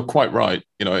 you're quite right.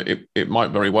 It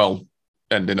might very well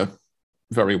end in a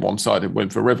very one-sided win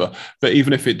for River. But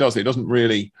even if it does, it doesn't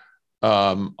really,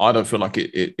 I don't feel like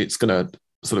it's going to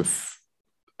sort of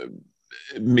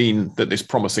mean that this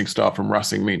promising start from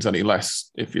Racing means any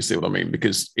less, if you see what I mean.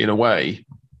 Because in a way,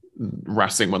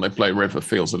 Racing, when they play River,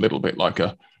 feels a little bit like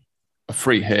a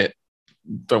free hit.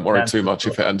 Don't worry too much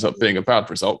if it ends up being a bad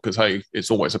result, because, hey,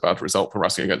 it's always a bad result for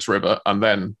Racing against River. And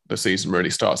then the season really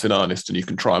starts in earnest, and you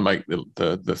can try and make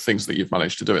the things that you've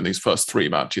managed to do in these first 3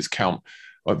 matches count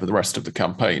over the rest of the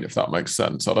campaign, if that makes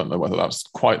sense. I don't know whether that's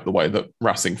quite the way that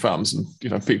Racing fans and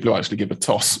people who actually give a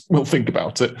toss will think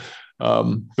about it.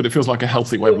 But it feels like a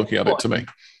healthy way of looking at it to me.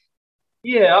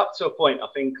 Yeah, up to a point. I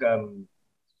think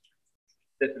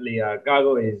definitely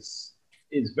Gago is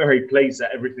very pleased that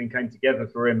everything came together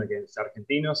for him against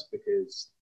Argentinos, because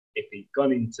if he'd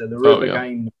gone into the River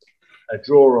game a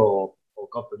draw or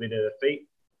God forbid a defeat,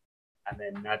 and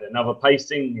then had another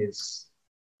pasting, his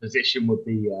position would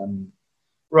be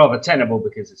rather tenable,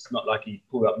 because it's not like he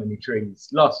pulled up many trees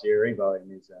last year either in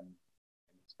his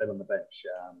spell on the bench.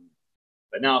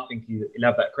 But now I think he'll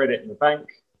have that credit in the bank,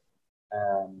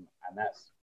 and that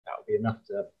will be enough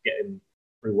to get him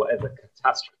through whatever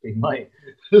catastrophe might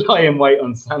lie in wait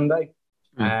on Sunday.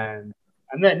 And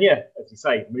then, yeah, as you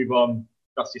say, move on,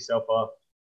 dust yourself off,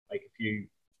 make a few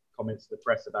comments to the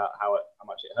press about how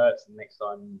much it hurts, and next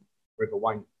time River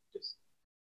won't just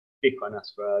pick on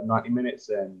us for 90 minutes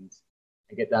and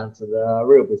get down to the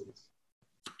real business.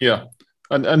 Yeah.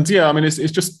 And yeah, I mean, it's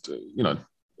just,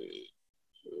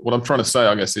 what I'm trying to say,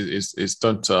 I guess, is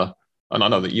don't and I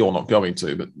know that you're not going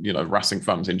to, but, Racing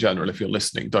fans in general, if you're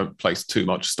listening, don't place too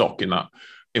much stock in that,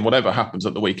 in whatever happens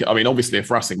at the weekend. I mean, obviously,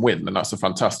 if Racing win, then that's a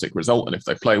fantastic result. And if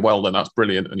they play well, then that's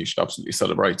brilliant. And you should absolutely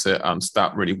celebrate it. And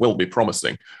that really will be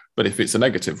promising. But if it's a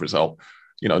negative result,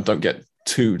 don't get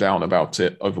too down about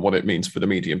it over what it means for the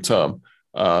medium term.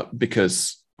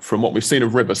 Because from what we've seen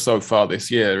of River so far this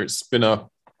year, it's been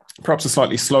perhaps a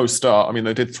slightly slow start. I mean,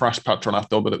 they did thrash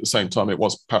Patronato, but at the same time, it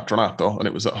was Patronato and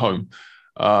it was at home.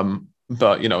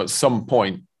 But, at some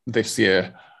point this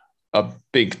year, a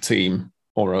big team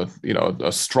or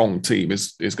a strong team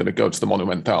is going to go to the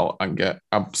Monumental and get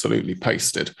absolutely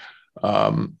pasted.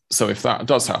 So if that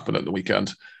does happen at the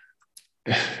weekend,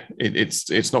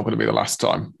 it's not going to be the last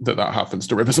time that happens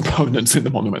to River's opponents in the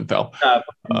Monumental.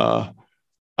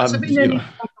 Has there been any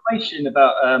confirmation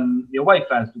about the away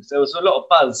fans? Because there was a lot of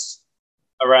buzz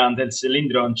around El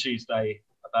Cilindro on Tuesday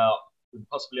about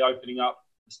possibly opening up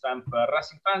the stand for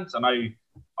Racing fans. I know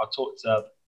I talked to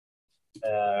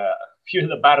a few of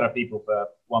the Barra people for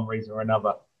one reason or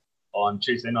another on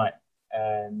Tuesday night,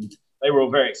 and they were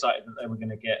all very excited that they were going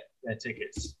to get their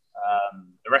tickets.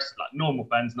 The rest, like normal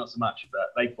fans, not so much,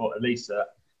 but they thought at least they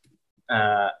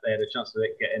had a chance of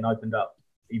it getting opened up,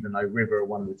 even though River are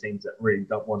one of the teams that really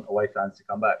don't want away fans to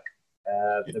come back.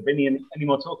 Have there been any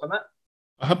more talk on that?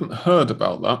 I hadn't heard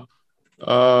about that.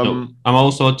 No. I'm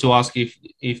also to ask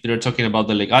if they're talking about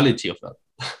the legality of that.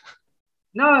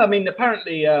 No, I mean,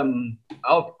 apparently, I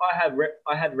had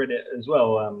read it as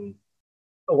well.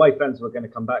 Away fans were going to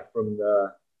come back from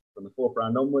the fourth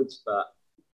round onwards, but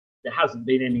there hasn't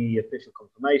been any official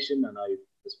confirmation. I know,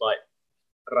 despite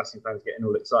Racing fans getting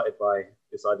all excited by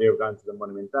this idea of going to the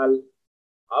Monumental,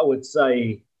 I would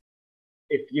say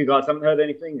if you guys haven't heard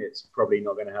anything, it's probably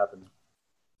not going to happen.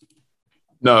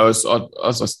 No,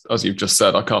 as you've just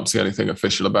said, I can't see anything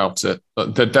official about it.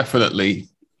 But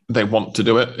they want to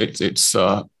do it. It's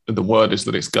the word is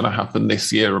that it's going to happen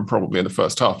this year and probably in the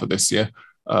first half of this year.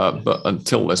 But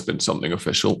until there's been something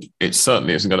official, it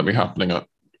certainly isn't going to be happening at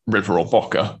River or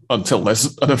Boca until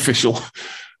there's an official,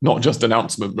 not just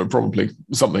announcement, but probably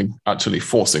something actually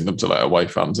forcing them to let away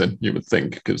fans in, you would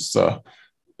think, because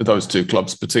those two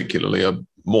clubs particularly are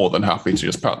more than happy to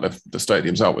just pat the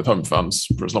stadiums out with home fans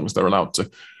for as long as they're allowed to.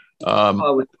 I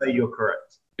would say you're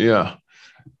correct. Yeah.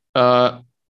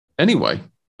 Anyway,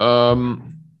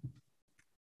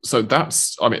 so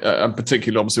that's, and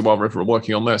particularly obviously while River are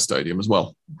working on their stadium as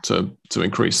well to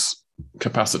increase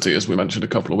capacity, as we mentioned a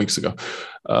couple of weeks ago.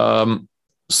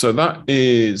 So that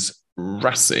is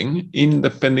Racing.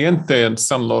 Independiente and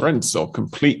San Lorenzo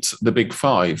complete the big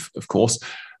five, of course.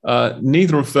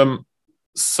 Neither of them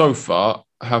so far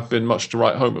have been much to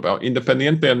write home about.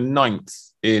 Independiente are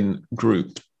 9th in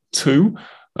Group 2.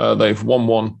 They've won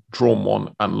one, drawn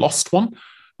one, and lost one.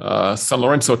 San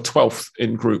Lorenzo are 12th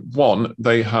in Group 1.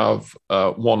 They have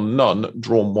won none,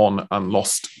 drawn one, and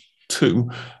lost 2.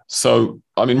 So,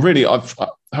 really, I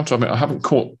have to admit, I haven't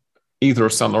caught either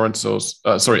of San Lorenzo's...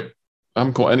 I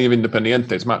haven't caught any of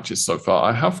Independiente's matches so far.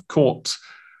 I have caught...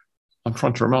 I'm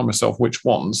trying to remind myself which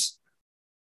ones.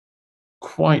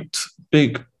 Quite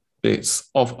big bits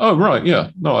of... Oh, right,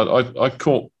 yeah. No, I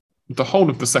caught the whole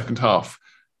of the second half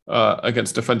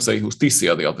against Defensa y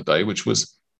Justicia the other day, which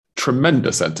was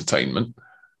tremendous entertainment.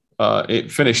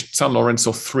 It finished San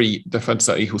Lorenzo 3,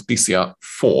 Defensa y Justicia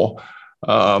 4.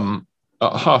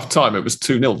 At half-time, it was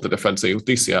 2-0 to Defensa y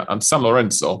Justicia, and San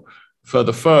Lorenzo, for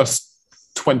the first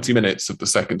 20 minutes of the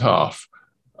second half,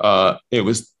 it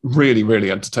was really,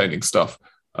 really entertaining stuff.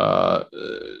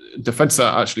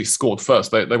 Defensa actually scored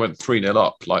first. They went 3-0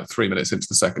 up, like 3 minutes into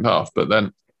the second half, but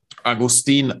then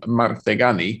Agustin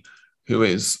Martegani, who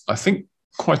is, I think,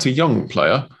 quite a young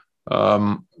player,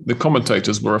 the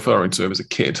commentators were referring to him as a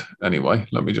kid anyway.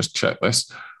 Let me just check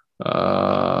this.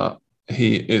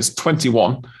 He is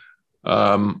 21,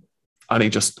 and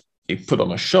he put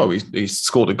on a show. He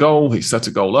scored a goal. He set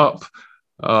a goal up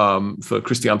for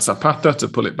Christian Zapata to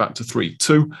pull it back to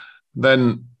 3-2.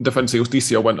 Then Defensa y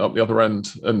Justicia went up the other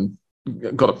end and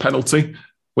got a penalty,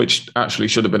 which actually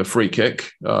should have been a free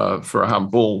kick for a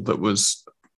handball that was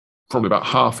probably about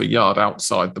half a yard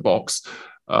outside the box,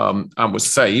 and was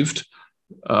saved.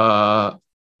 And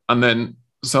then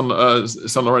San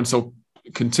Lorenzo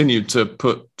continued to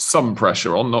put some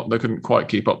pressure on. They couldn't quite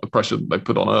keep up the pressure that they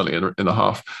put on earlier in the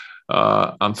half,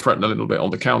 and threatened a little bit on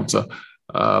the counter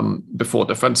before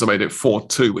Defensa made it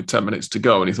 4-2 with 10 minutes to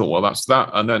go. And he thought, well, that's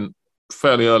that. And then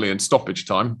fairly early in stoppage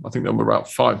time, I think there were about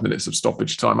 5 minutes of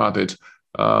stoppage time added,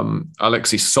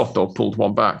 Alexis Soto pulled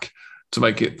one back to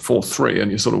make it 4-3.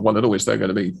 And you sort of wondered, is there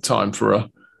going to be time for an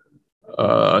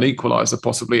equaliser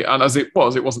possibly? And as it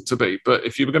was, it wasn't to be. But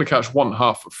if you were going to catch one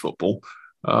half of football,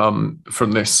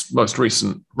 from this most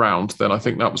recent round, then I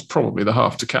think that was probably the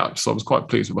half to catch. So I was quite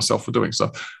pleased with myself for doing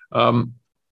so.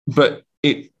 But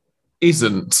it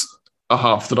isn't a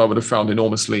half that I would have found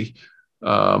enormously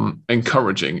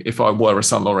encouraging if I were a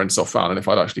San Lorenzo fan and if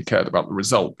I'd actually cared about the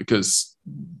result, because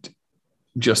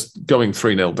just going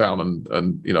 3-0 down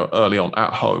and early on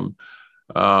at home,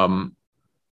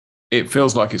 it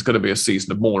feels like it's going to be a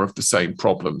season of more of the same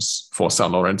problems for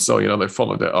San Lorenzo. They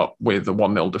followed it up with a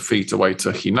 1-0 defeat away to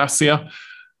Gimnasia.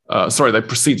 They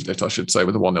preceded it, I should say,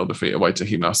 with a 1-0 defeat away to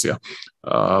Gimnasia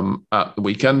at the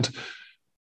weekend.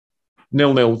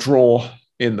 0-0 draw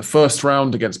in the first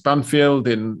round against Banfield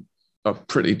in a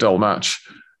pretty dull match.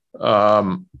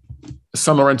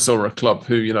 San Lorenzo are a club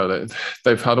who,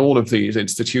 they've had all of these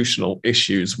institutional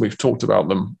issues. We've talked about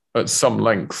them at some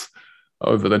length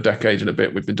over the decade and a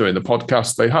bit we've been doing the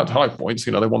podcast. They had high points.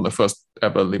 They won the first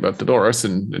ever Libertadores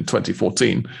in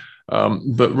 2014.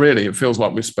 But really, it feels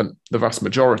like we've spent the vast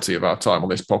majority of our time on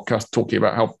this podcast talking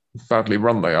about how badly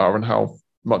run they are and how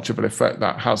much of an effect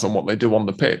that has on what they do on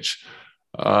the pitch.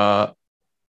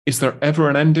 Is there ever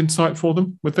an end in sight for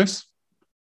them with this?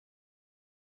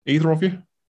 Either of you?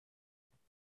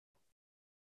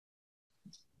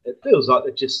 It feels like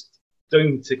they're just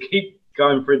doomed to keep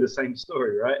going through the same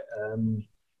story, right?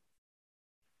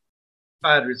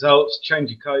 Bad results,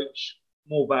 change of coach,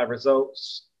 more bad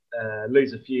results,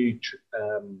 lose a few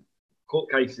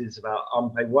court cases about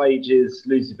unpaid wages,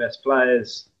 lose your best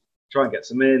players, try and get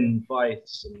some in, buy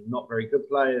some not very good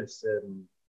players.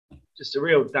 Just a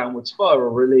real downward spiral,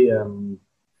 really. I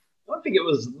don't think it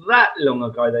was that long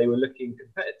ago they were looking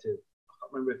competitive. I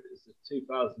can't remember if it was the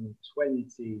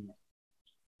 2020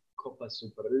 Copa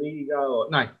Superliga or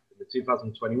no, the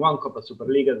 2021 Copa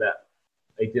Superliga that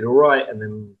they did all right and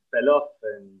then fell off.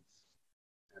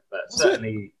 But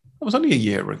certainly, that was only a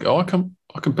year ago. I can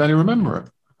barely remember it.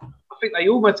 I think they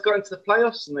almost got into the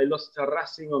playoffs and they lost to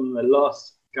Racing on the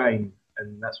last game,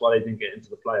 and that's why they didn't get into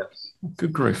the playoffs.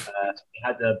 Good grief! They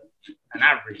had an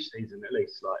average season at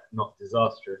least, like not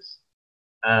disastrous.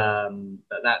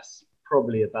 But that's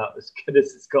probably about as good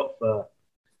as it's got for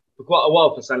quite a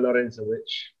while for San Lorenzo,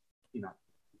 which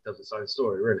does its own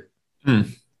story really.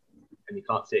 And you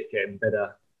can't see it getting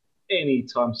better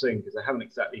anytime soon because they haven't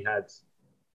exactly had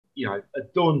a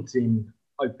daunting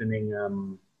opening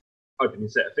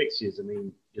set of fixtures. I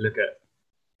mean, you look at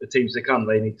the teams that come,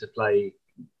 they need to play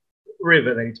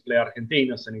River, they need to play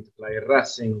Argentinos, they need to play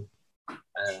Racing.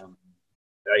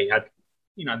 They had,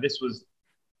 this was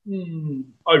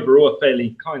overall a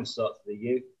fairly kind start to the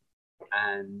year,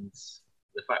 and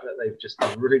the fact that they've just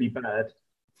done really bad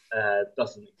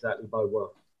doesn't exactly bode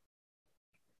well.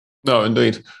 No,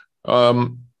 indeed.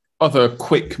 Other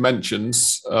quick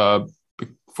mentions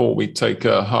before we take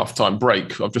a halftime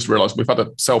break. I've just realised we've had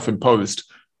a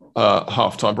self-imposed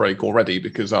halftime break already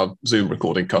because our Zoom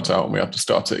recording cut out and we had to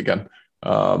start it again,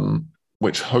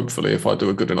 which hopefully, if I do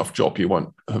a good enough job, you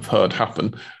won't have heard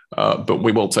happen. But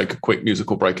we will take a quick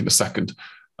musical break in a second.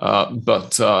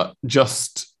 But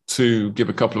just to give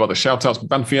a couple of other shout-outs,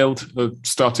 Banfield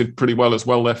started pretty well as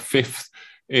well. They're fifth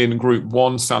in Group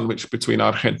 1, sandwiched between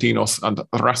Argentinos and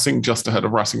Racing, just ahead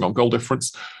of Racing on goal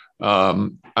difference.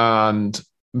 And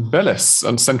Vélez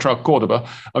and Central Córdoba.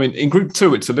 I mean, in Group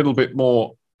 2, it's a little bit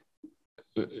more...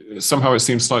 Somehow it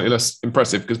seems slightly less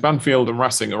impressive because Banfield and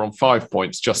Racing are on 5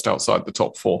 points just outside the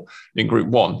top 4 in Group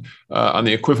 1. And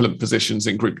the equivalent positions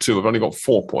in Group 2 have only got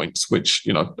 4 points, which,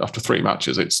 after 3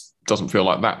 matches, it doesn't feel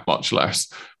like that much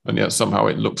less. And yet somehow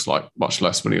it looks like much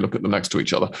less when you look at them next to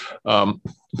each other.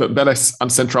 But Vélez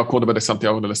and Central Córdoba de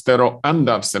Santiago del Estero and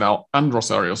Arsenal and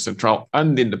Rosario Central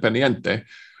and Independiente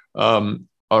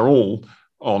are all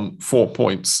on 4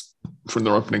 points from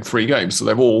their opening 3 games. So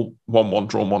they've all won 1,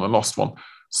 drawn 1 and lost 1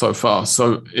 so far.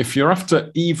 So if you're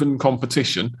after even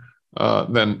competition,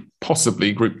 then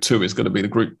possibly Group 2 is going to be the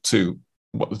Group 2.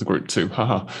 What was the Group 2?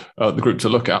 The group to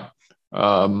look at.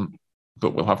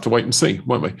 But we'll have to wait and see,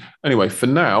 won't we? Anyway, for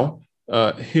now,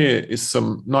 here is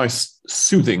some nice,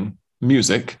 soothing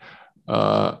music,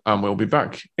 and we'll be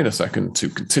back in a second to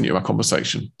continue our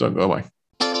conversation. Don't go away.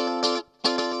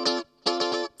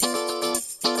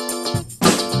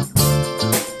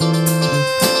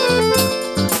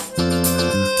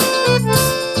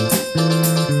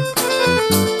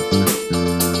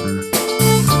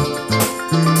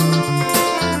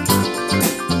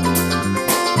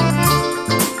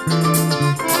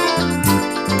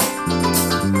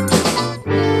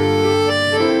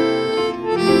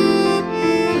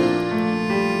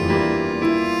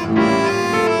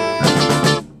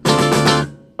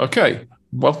 Okay,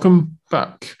 welcome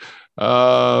back.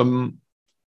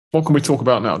 What can we talk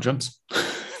about now, gents?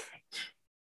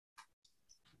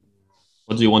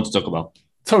 What do you want to talk about?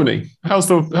 Tony, how's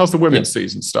the women's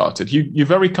season started? You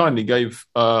very kindly gave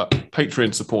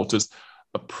Patreon supporters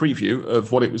a preview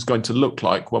of what it was going to look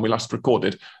like when we last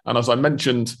recorded. And as I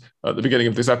mentioned at the beginning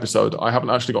of this episode, I haven't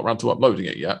actually got around to uploading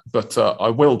it yet, but I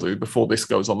will do before this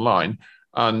goes online.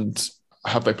 And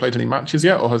have they played any matches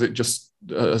yet, or has it just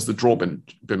has the draw been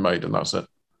made and that's it?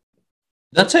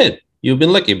 That's it. You've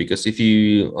been lucky, because if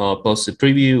you post a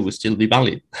preview, it will still be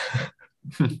valid.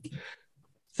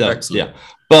 So excellent. Yeah,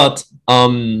 but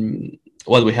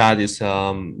what we had is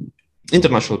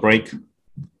international break,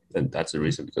 and that's the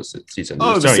reason, because the season.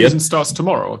 The season starts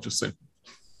tomorrow. I've just seen.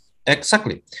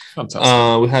 Exactly.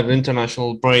 Fantastic. We had an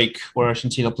international break where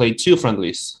Argentina played 2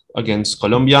 friendlies against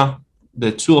Colombia.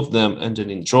 The 2 of them ended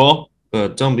in draw,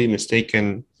 but don't be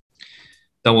mistaken,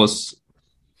 that was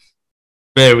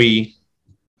very,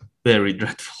 very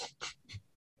dreadful.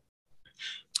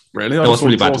 Really? I thought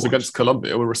really draws against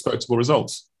Colombia were respectable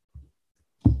results.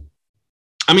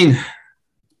 I mean,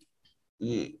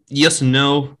 yes and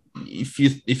no. If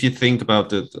you think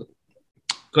about it,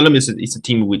 Colombia is a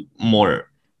team with more,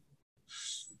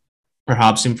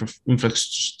 perhaps,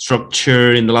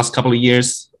 infrastructure in the last couple of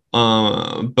years.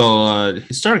 But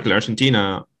historically,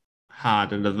 Argentina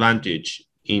had an advantage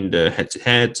in the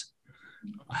head-to-head.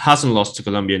 Hasn't lost to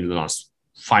Colombia in the last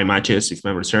 5 matches, if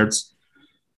memory serves.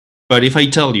 But if I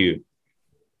tell you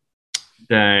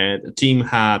that the team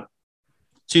had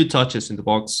 2 touches in the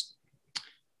box,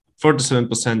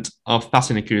 47% of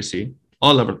passing accuracy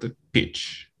all over the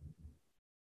pitch,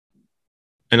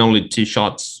 and only 2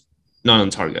 shots, not on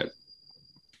target,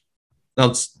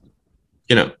 that's,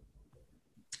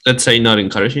 let's say, not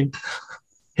encouraging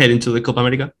heading to the Copa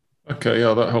America. Okay,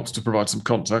 yeah, that helps to provide some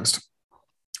context.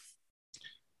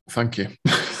 Thank you.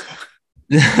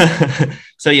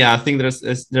 So yeah, I think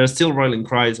there are still rolling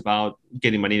cries about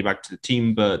getting money back to the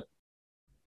team, but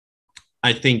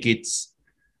I think it's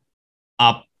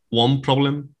one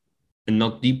problem and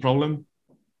not the problem.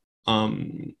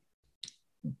 The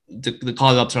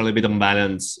call-ups are a little bit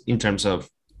unbalanced in terms of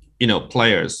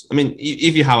players. I mean,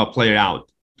 if you have a player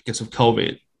out because of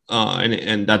COVID,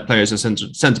 and that player is a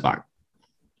center back,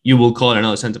 you will call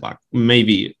another center back,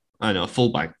 maybe a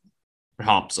fullback,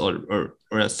 perhaps, or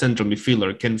a central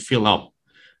midfielder can fill up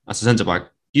as a center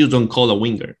back. You don't call a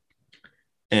winger,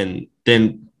 and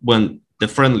then when the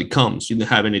friendly comes, you don't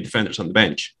have any defenders on the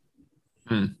bench.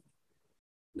 I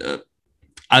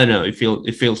don't know. It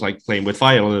feels like playing with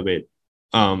fire a little bit.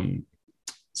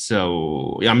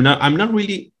 So yeah, I'm not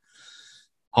really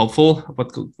hopeful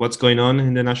about what's going on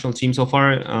in the national team so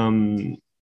far.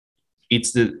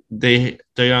 It's they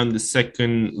are on the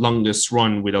second longest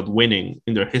run without winning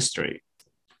in their history.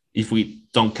 If we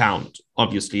don't count,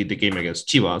 obviously, the game against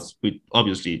Chivas, we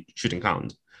obviously shouldn't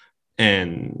count,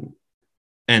 and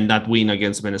that win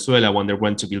against Venezuela when they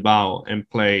went to Bilbao and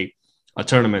play a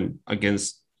tournament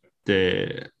against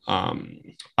the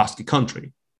Basque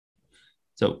country.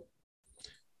 So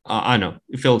I know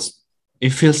it feels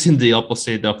in the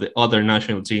opposite of the other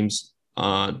national teams.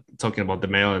 Talking about the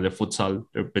male and the futsal,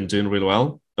 they've been doing really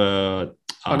well, but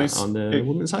on the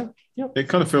women's side, yeah, it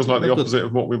kind of feels like the opposite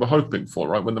of what we were hoping for,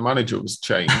 right? When the manager was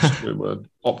changed, we were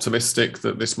optimistic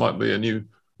that this might be a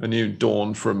new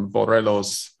dawn from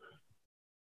Borrello's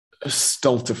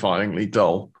stultifyingly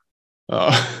dull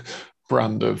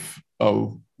brand of,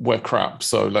 we're crap,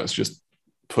 so let's just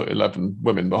put 11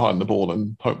 women behind the ball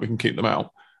and hope we can keep them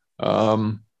out.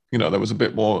 There was a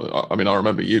bit more. I mean, I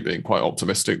remember you being quite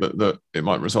optimistic that it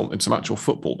might result in some actual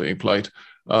football being played,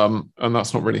 and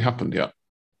that's not really happened yet.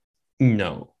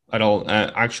 No, at all.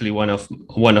 Actually, one of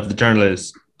the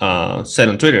journalists said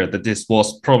on Twitter that this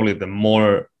was probably the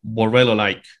more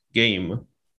Borrello-like game,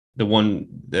 the one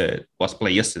that was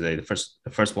played yesterday. The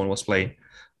first one was played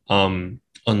on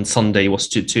Sunday, was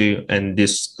 2-2, and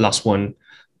this last one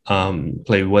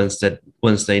played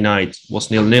Wednesday night was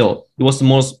 0-0. It was the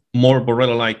more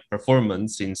Borrello-like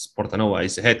performance since Portanova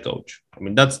is the head coach. I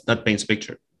mean, that paints a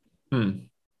picture.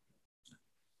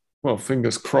 Well,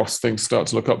 fingers crossed things start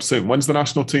to look up soon. When's the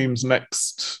national team's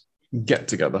next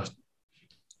get-together?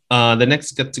 The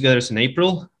next get-together is in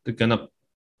April. They're going to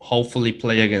hopefully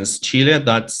play against Chile.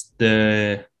 That's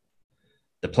the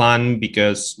plan,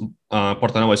 because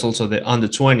Portanova is also the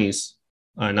under-20s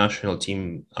national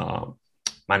team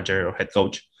manager or head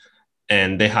coach.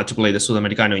 And they had to play the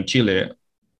Sudamericano in Chile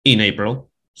in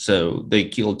April. So they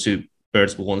killed 2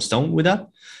 birds with one stone with that.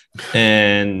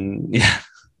 And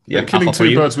yeah, killing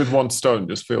 2 birds with one stone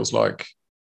just feels like,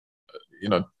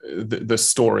 the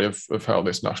story of how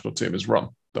this national team is run.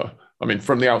 Though, I mean,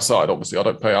 from the outside, obviously, I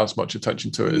don't pay as much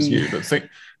attention to it as you, but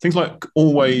things like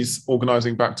always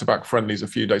organising back-to-back friendlies a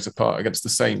few days apart against the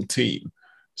same team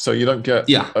So you don't get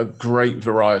a great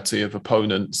variety of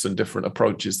opponents and different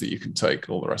approaches that you can take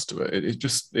and all the rest of it.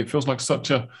 It feels like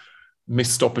such a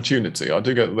missed opportunity. I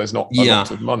do get that there's not a lot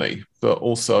of money, but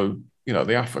also,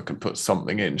 the AFA can put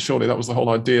something in. Surely that was the whole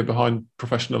idea behind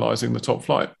professionalizing the top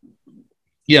flight.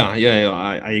 Yeah,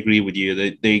 I agree with you.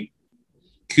 They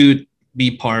could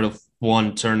be part of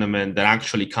one tournament that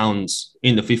actually counts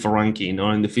in the FIFA ranking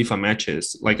or in the FIFA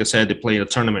matches. Like I said, they play a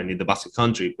tournament in the Basque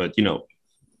Country, but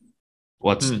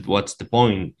what's the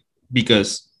point?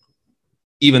 Because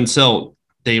even so,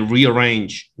 they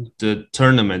rearrange the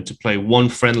tournament to play one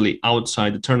friendly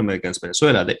outside the tournament against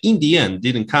Venezuela that in the end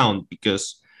didn't count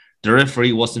because the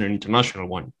referee wasn't an international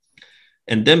one.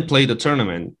 And then play the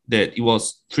tournament that it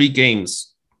was 3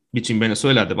 games between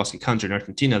Venezuela, the Basque Country, and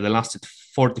Argentina that lasted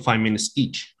 45 minutes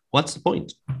each. What's the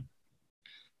point?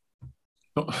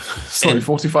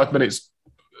 45 minutes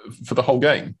for the whole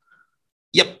game?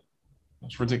 Yep.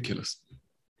 That's ridiculous.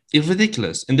 It's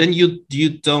ridiculous. And then you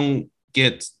don't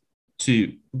get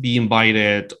to be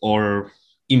invited or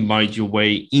invite your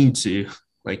way into,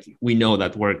 like we know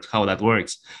how that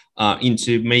works,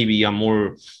 into maybe a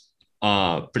more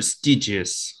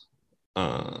prestigious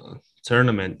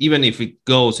tournament, even if it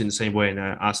goes in the same way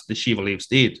as the She Believes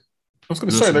did. I was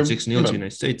going to say, 6-0 to the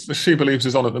United States. The She Believes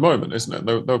is on at the moment, isn't it?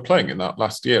 They were playing in that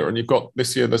last year, and you've got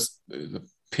this year the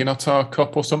Pinatar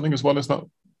Cup or something as well. Is that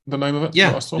the name of it?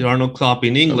 Yeah, the Arnold Club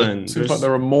in England. It seems like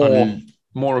there are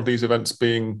more of these events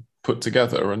being put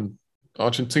together, and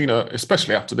Argentina,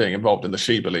 especially after being involved in the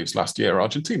She Believes last year,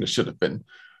 Argentina should have been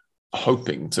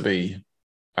hoping to be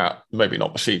at maybe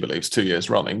not the She Believes 2 years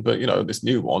running, but this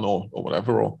new one or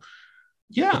whatever.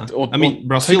 I mean,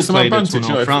 Brazil played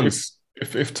it France.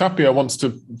 If Tapia wants to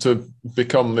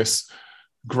become this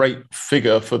great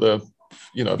figure for the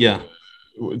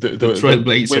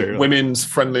trailblazer, women's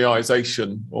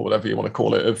friendlyization or whatever you want to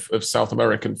call it of South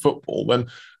American football, then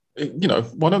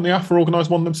why don't the AFA organise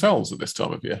one themselves at this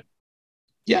time of year?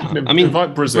 Yeah, I mean,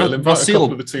 invite Brazil, invite a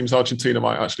couple of the teams Argentina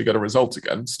might actually get a result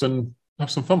against, and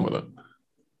have some fun with it.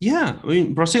 Yeah, I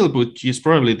mean, Brazil, which is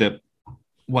probably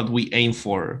what we aim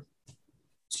for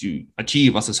to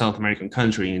achieve as a South American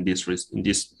country in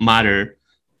this matter,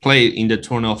 play in the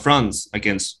Tournament of France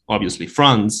against obviously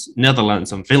France,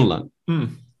 Netherlands, and Finland.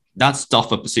 That's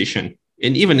tough opposition,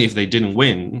 and even if they didn't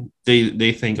win,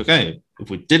 they think, okay, if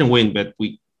we didn't win, but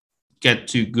we get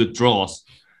 2 good draws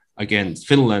against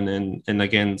Finland and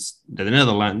against the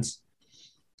Netherlands,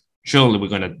 surely we're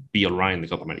going to be all right in the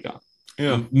Copa America.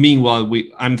 Yeah. Meanwhile,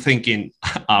 I'm thinking,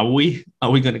 are we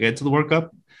going to get to the World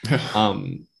Cup?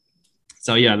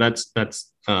 So yeah, that's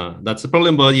the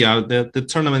problem. But yeah, the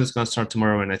tournament is going to start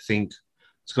tomorrow, and I think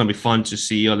it's going to be fun to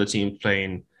see other teams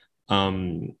playing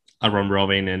a round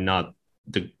robin and not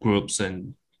the groups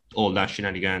and all that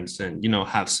shenanigans, and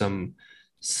have some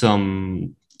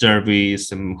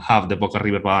derbies and have the Boca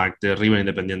River back, the River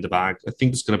Independiente back. I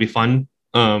think it's going to be fun,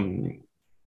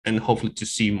 and hopefully to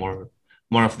see more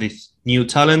of this new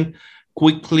talent.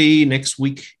 Quickly, next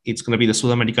week, it's going to be the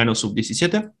Sudamericano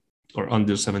Sub-17 or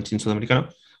under 17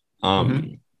 Sudamericano.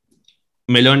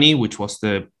 Meloni, which was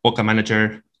the Boca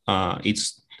manager,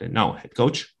 it's the now head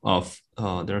coach of the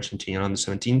Argentinian under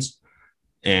 17s.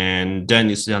 And then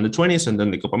it's the under 20s, and then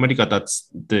the Copa America. That's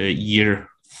the year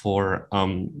for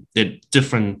the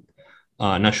different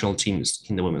national teams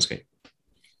in the women's game.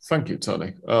 Thank you,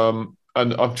 Tony.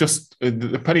 And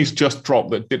the pennies just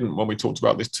dropped that didn't when we talked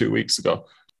about this 2 weeks ago.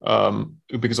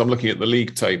 Because I'm looking at the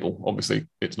league table. Obviously,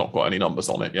 it's not got any numbers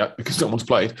on it yet because no one's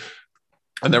played.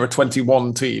 And there are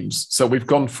 21 teams. So we've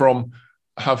gone from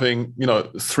having,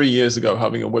 3 years ago,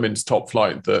 having a women's top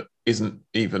flight that isn't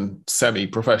even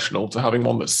semi-professional to having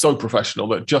one that's so professional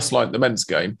that just like the men's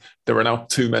game, there are now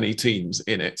too many teams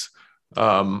in it,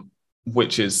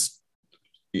 which is,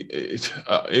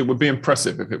 it would be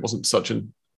impressive if it wasn't such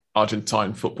an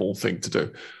Argentine football thing to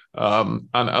do. And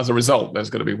as a result, there's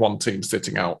going to be one team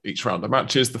sitting out each round of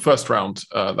matches. The first round,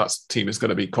 that team is going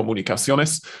to be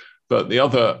Comunicaciones. But the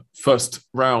other first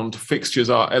round fixtures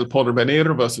are El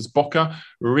Porvenir versus Boca,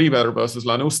 River versus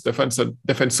Lanús,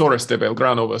 Defensores de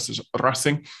Belgrano versus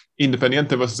Racing,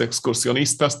 Independiente versus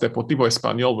Excursionistas, Deportivo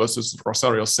Español versus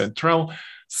Rosario Central,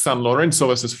 San Lorenzo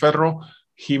versus Ferro,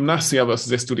 Gimnasia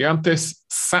versus Estudiantes,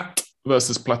 SAT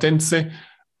versus Platense,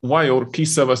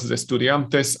 Guayurquiza versus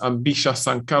Estudiantes, and Villa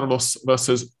San Carlos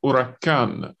versus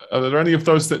Huracán. Are there any of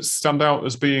those that stand out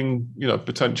as being,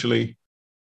 potentially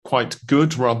quite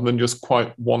good rather than just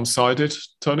quite one-sided,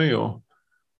 Tony? Or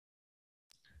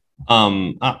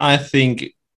I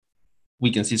think we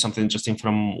can see something interesting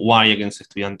from Y against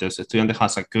Estudiantes. Estudiantes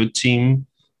has a good team.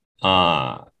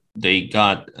 They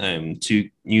got 2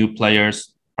 new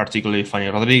players particularly Fanny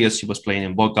Rodriguez. She was playing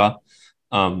in Boca.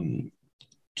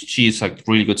 She's a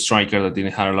really good striker that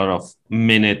didn't have a lot of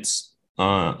minutes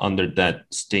under that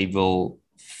stable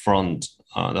front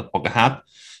that Boca had.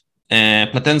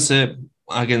 Platense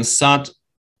against SAT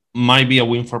might be a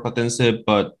win for Platense,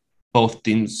 but both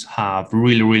teams have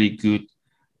really, really good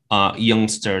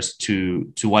youngsters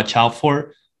to watch out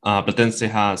for. Platense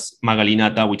has Magali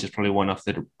Nata, which is probably one of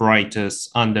the brightest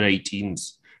under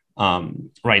 18s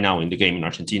right now in the game in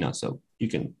Argentina. So you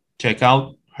can check her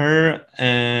out,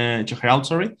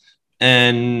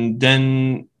 and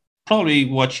then probably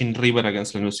watching River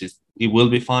against Lanús. It will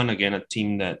be fun. Again, a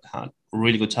team that had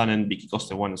really good talent. Vicky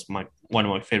Costa one of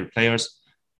my favorite players,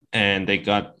 and they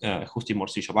got Justi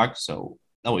Morcillo back, so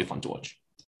that will be fun to watch.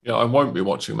 Yeah, I won't be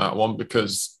watching that one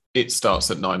because it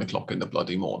starts at 9 o'clock in the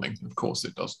bloody morning. Of course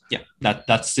it does. Yeah,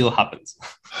 that still happens.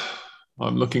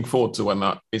 I'm looking forward to when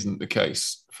that isn't the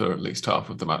case for at least half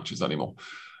of the matches anymore.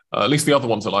 At least the other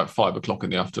ones are like 5 o'clock in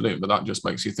the afternoon, but that just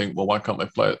makes you think, well, why can't they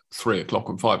play at 3 o'clock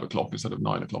and 5 o'clock instead of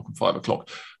 9 o'clock and 5 o'clock?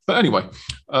 But anyway,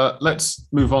 let's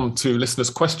move on to listeners'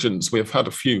 questions. We have had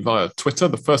a few via Twitter.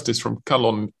 The first is from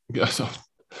Carlon.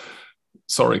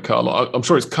 Sorry, Carlon. I'm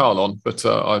sure it's Carlon, but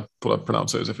I thought I'd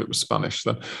pronounce it as if it was Spanish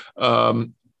then.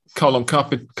 Carlon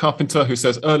Carpenter, who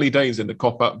says, early days in the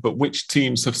Copa, but which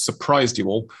teams have surprised you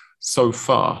all so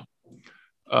far?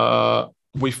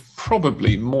 We've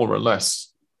probably more or less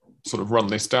sort of run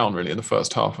this down really in the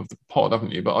first half of the pod,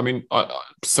 haven't you? But I mean,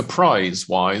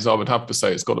 surprise-wise, I would have to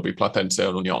say it's got to be Platense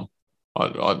and Union. I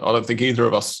don't think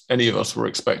any of us were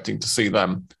expecting to see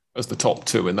them as the top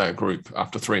two in their group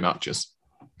after 3 matches.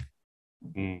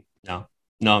 No,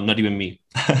 not even me.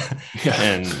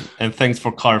 Yeah. And thanks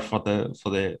for Carl for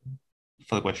the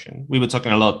question. We were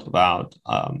talking a lot about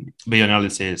video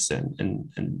analysis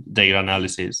and data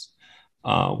analysis.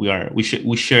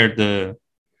 We share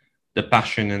the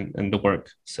passion and the work.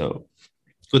 So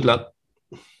good luck.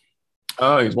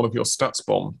 He's one of your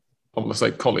StatsBomb. I want to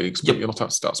say colleagues, but You're not at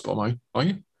StatsBomb, are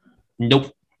you?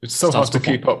 Nope. It's so hard to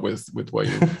keep up with where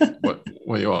you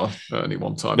where you are at any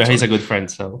one time. Yeah, he's a good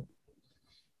friend. So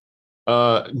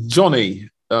Johnny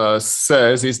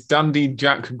says, is Dandy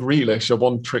Jack Grealish a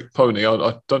one-trick pony?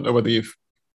 I don't know whether you've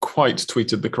quite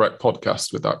tweeted the correct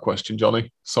podcast with that question,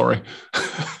 Johnny. Sorry.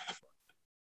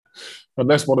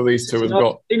 Unless one of these two has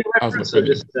got... In a reference or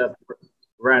just a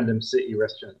random city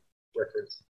restaurant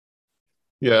reference?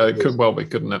 Yeah, it could well be,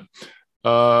 couldn't it?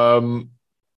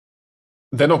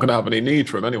 They're not going to have any need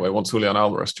for him anyway once Julian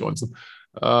Alvarez joins them.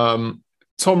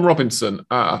 Tom Robinson.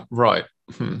 Right.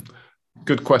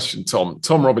 Good question, Tom.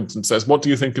 Tom Robinson says, what do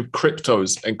you think of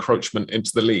crypto's encroachment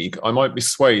into the league? I might be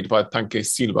swayed by Tanque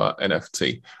Silva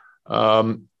NFT.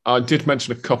 I did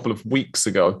mention a couple of weeks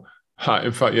ago.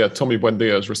 In fact, yeah, Tommy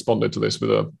Buendia has responded to this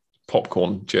with a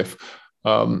popcorn gif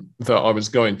that I was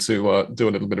going to do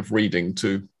a little bit of reading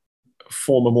to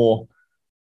form a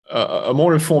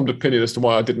more informed opinion as to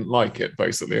why I didn't like it,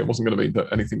 basically. It wasn't going to be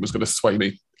that anything was going to sway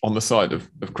me on the side of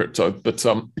crypto. But,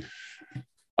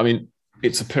 I mean,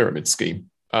 it's a pyramid scheme.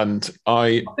 And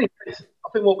I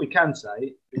think what we can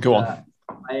say is go on.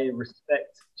 I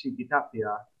respect Chiqui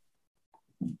Tapia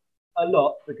a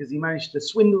lot because he managed to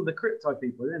swindle the crypto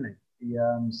people, didn't he? He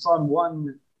signed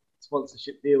one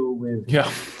sponsorship deal with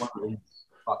one of these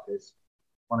fuckers,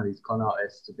 one of these con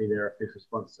artists to be their official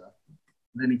sponsor.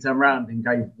 And then he turned around and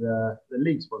gave the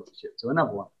league sponsorship to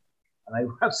another one. And they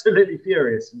were absolutely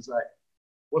furious. It's like,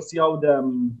 what's the old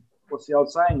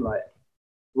saying? Like,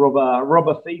 rob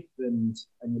a thief and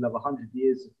you'll have 100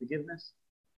 years of forgiveness.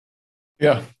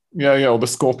 Yeah. Or the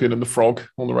scorpion and the frog,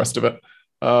 all the rest of it.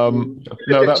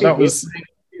 That was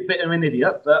a bit of an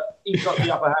idiot, but he's got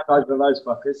the upper hand over those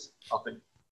fuckers. I think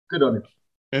good on him.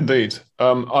 Indeed.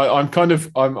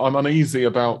 I'm uneasy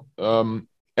about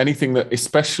anything that,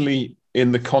 especially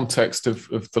in the context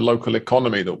of the local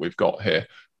economy that we've got here,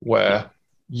 where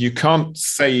you can't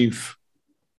save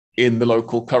in the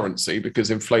local currency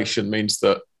because inflation means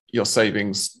that your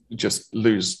savings just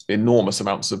lose enormous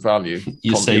amounts of value.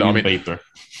 You save in paper.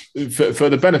 For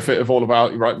the benefit of all of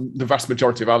the vast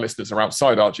majority of our listeners are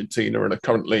outside Argentina and are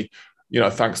currently,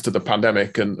 thanks to the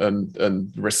pandemic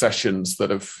and recessions that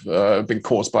have been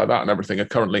caused by that and everything, are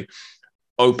currently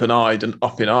open-eyed and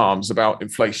up in arms about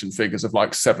inflation figures of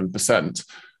like 7%.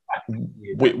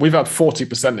 We've had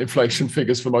 40% inflation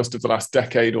figures for most of the last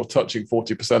decade, or touching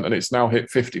 40%, and it's now hit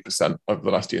 50% over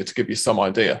the last year, to give you some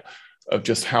idea of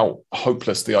just how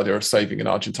hopeless the idea of saving in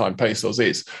Argentine pesos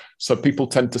is. So people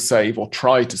tend to save, or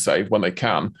try to save when they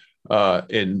can,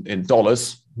 in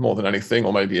dollars more than anything,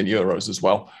 or maybe in euros as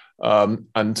well.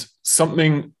 And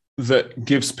something that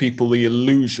gives people the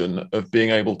illusion of being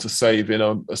able to save in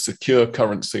a secure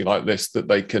currency like this that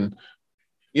they can,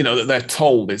 that they're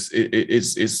told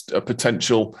is a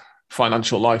potential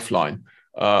financial lifeline,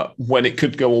 when it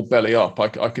could go all belly up. I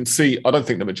can see, I don't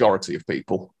think the majority of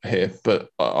people here, but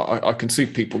I can see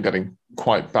people getting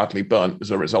quite badly burnt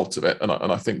as a result of it. And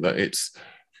I think that it's,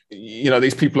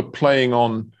 these people are playing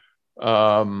on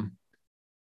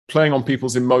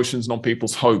people's emotions and on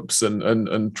people's hopes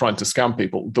and trying to scam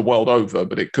people the world over,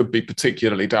 but it could be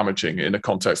particularly damaging in a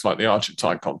context like the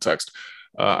Argentine context.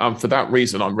 And for that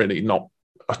reason, I'm really not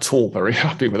at all very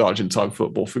happy with Argentine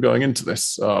football for going into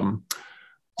this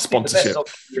sponsorship.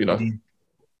 The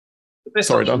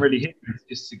best option really here is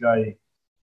just to go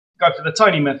for the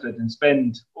Tony method and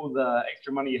spend all the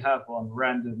extra money you have on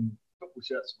random football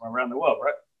shirts from around the world,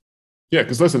 right? Yeah,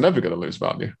 because those are never going to lose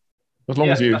value. As long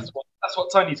as you... That's what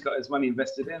Tony's got his money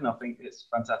invested in. I think it's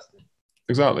fantastic.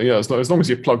 Exactly, yeah. As long as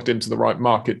you're plugged into the right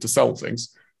market to sell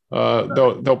things,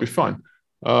 they'll be fine.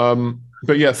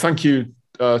 But yeah, thank you,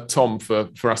 Tom, for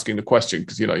asking the question,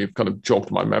 because you've kind of jogged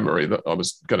my memory that I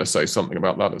was going to say something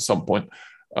about that at some point.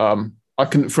 I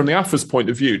can, from the AFA's point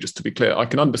of view, just to be clear, I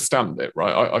can understand it,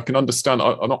 right? I can understand.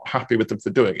 I'm not happy with them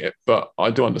for doing it, but I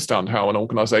do understand how an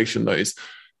organisation that is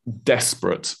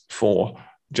desperate for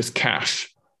just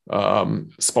cash,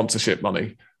 sponsorship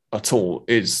money at all,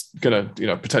 is going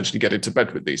to potentially get into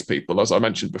bed with these people. As I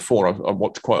mentioned before, I've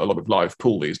watched quite a lot of live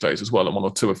pool these days as well, and one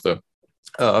or two of the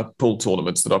pool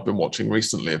tournaments that I've been watching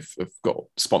recently have got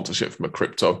sponsorship from a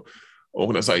crypto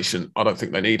organization. I don't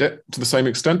think they need it to the same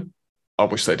extent. I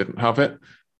wish they didn't have it.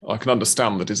 I can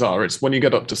understand the desire. It's when you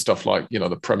get up to stuff like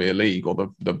the Premier League or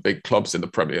the big clubs in the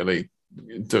Premier League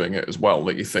doing it as well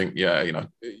that you think,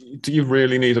 do you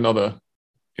really need another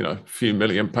few £1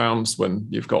 million when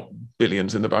you've got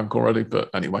billions in the bank already? But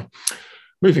anyway,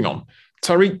 moving on.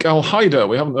 Tariq Al-Haider,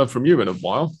 we haven't heard from you in a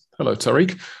while. Hello,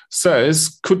 Tariq.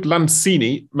 Says, could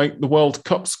Lanzini make the World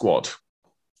Cup squad?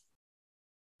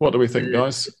 What do we think,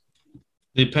 guys?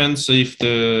 Depends if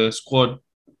the squad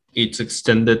is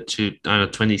extended to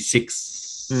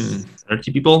 26,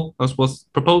 30 people, as was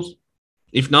proposed.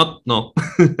 If not, no.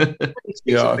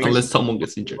 Yeah, unless someone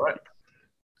gets injured. Right.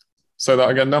 Say that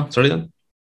again now. Sorry, then.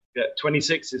 Yeah,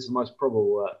 26 is the most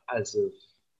probable as of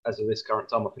this current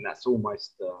time. I think that's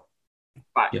almost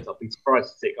fact. Yeah. I'd be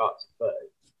surprised to take up to 30.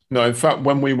 No, in fact,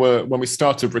 when we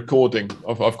started recording,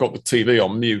 I've got the TV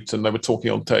on mute, and they were talking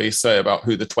on TSA about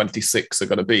who the 26 are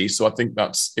going to be. So I think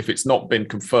that's, if it's not been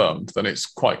confirmed, then it's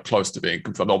quite close to being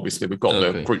confirmed. Obviously, we've got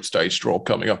the group stage draw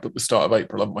coming up at the start of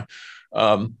April, haven't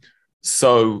we?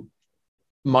 So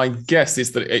my guess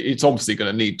is that it's obviously going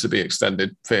to need to be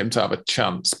extended for him to have a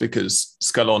chance, because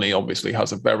Scaloni obviously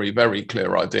has a very, very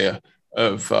clear idea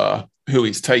of who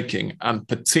he's taking, and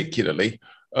particularly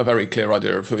a very clear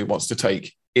idea of who he wants to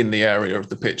take in the area of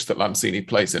the pitch that Lanzini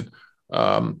plays in.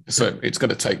 So it's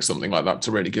going to take something like that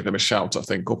to really give him a shout, I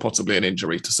think, or possibly an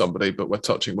injury to somebody, but we're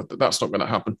touching with that. That's not going to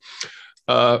happen.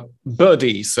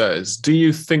 Birdie says, do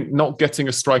you think not getting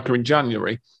a striker in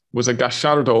January was a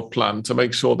Gallardo plan to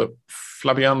make sure that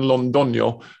Fabian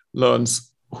Londoño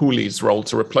learns Juli's role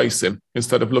to replace him,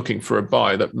 instead of looking for a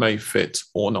buy that may fit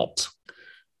or not?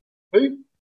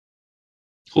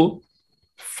 Who?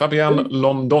 Fabian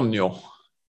Londoño.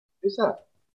 Who's that?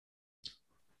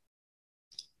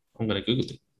 I'm going to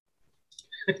Google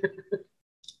it.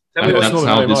 That's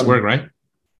how this works, right?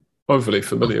 Overly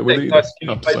familiar with it.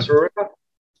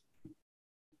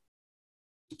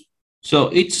 So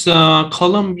it's a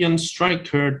Colombian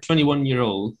striker,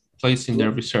 21-year-old, plays in their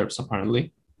reserves,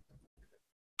 apparently.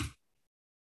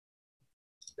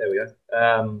 There we go.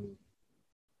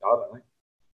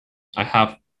 I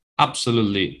have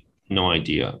absolutely no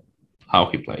idea how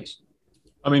he plays.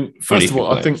 I mean, first of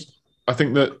all, I think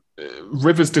that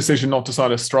River's decision not to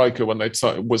sign a striker when they'd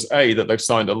was that they've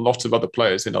signed a lot of other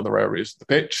players in other areas of the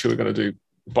pitch who are going to do,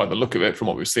 by the look of it, from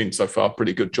what we've seen so far,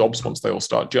 pretty good jobs once they all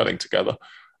start gelling together.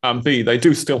 And B, they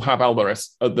do still have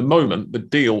Alvarez. At the moment, the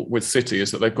deal with City is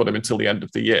that they've got him until the end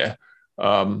of the year.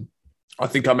 I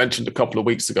think I mentioned a couple of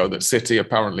weeks ago that City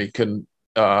apparently can,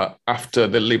 after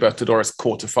the Libertadores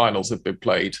quarterfinals have been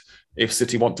played, if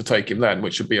City want to take him then,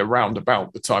 which should be around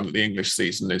about the time that the English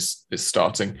season is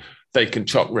starting, they can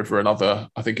chuck River another,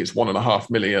 I think it's €1.5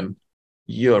 million,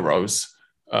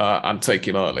 and take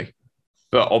him early.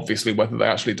 But obviously, whether they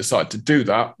actually decide to do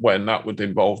that, when that would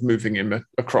involve moving him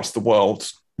across the world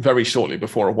very shortly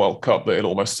before a World Cup that he'll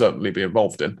almost certainly be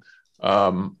involved in.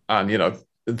 And,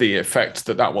 the effect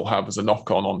that will have as a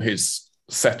knock-on his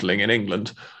settling in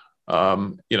England.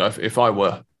 If I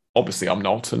were Obviously, I'm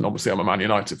not, and obviously I'm a Man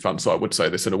United fan, so I would say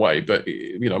this in a way. But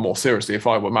more seriously, if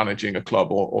I were managing a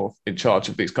club or in charge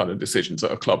of these kind of decisions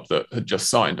at a club that had just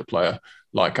signed a player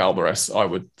like Alvarez, I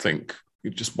would think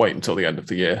you'd just wait until the end of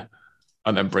the year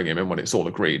and then bring him in when it's all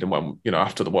agreed, and when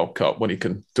after the World Cup, when he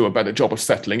can do a better job of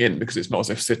settling in, because it's not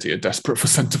as if City are desperate for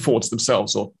centre forwards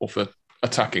themselves or for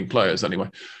attacking players anyway.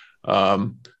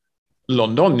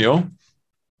 Londonio,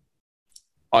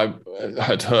 I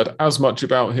had heard as much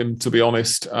about him, to be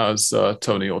honest, as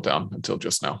Tony or Dan until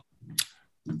just now.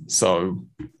 So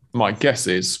my guess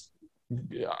is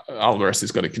Alvarez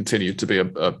is going to continue to be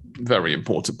a very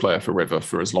important player for River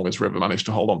for as long as River manage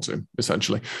to hold on to him,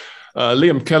 essentially.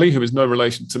 Liam Kelly, who is no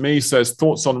relation to me, says,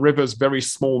 thoughts on River's very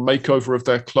small makeover of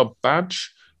their club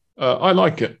badge? I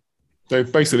like it.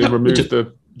 They've basically removed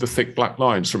the thick black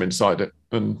lines from inside it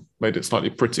and made it slightly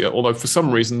prettier. Although for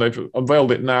some reason they've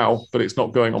unveiled it now, but it's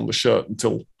not going on the shirt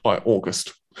until like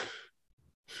August.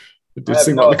 It did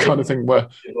seem like the kind of thing where...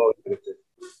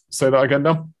 Say that again,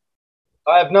 Dan?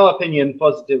 I have no opinion,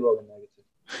 positive or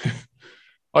negative.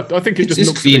 I think it just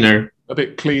looks cleaner. A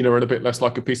bit cleaner and a bit less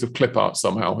like a piece of clip art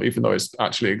somehow, even though it's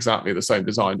actually exactly the same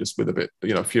design, just with a bit,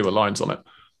 fewer lines on it.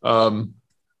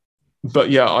 But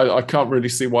yeah, I can't really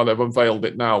see why they've unveiled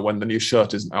it now when the new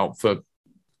shirt isn't out for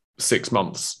 6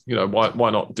 months.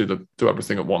 Why not do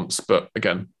everything at once? But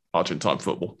again, Argentine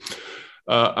football.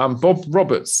 And Bob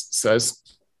Roberts says,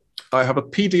 I have a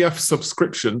PDF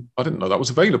subscription. I didn't know that was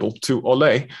available to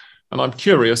Ole. And I'm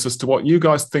curious as to what you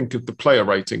guys think of the player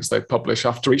ratings they publish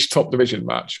after each top division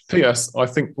match. P.S. I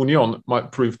think Union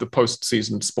might prove the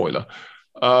post-season spoiler.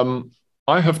 I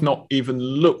have not even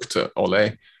looked at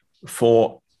Ole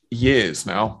for years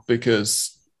now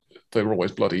because they were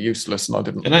always bloody useless and I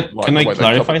didn't like the way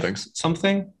they covered things.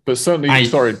 Something? But certainly,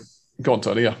 sorry, go on,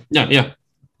 Tony, yeah. Yeah.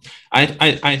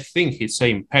 I think he's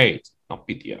saying paid, not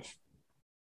PDF.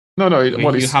 No,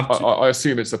 I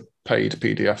assume it's a paid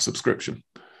PDF subscription.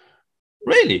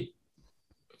 Really?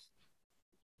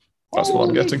 That's what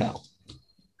I'm getting. Okay.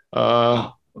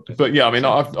 But yeah, I mean,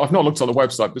 I've not looked on the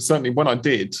website, but certainly when I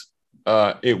did,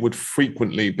 it would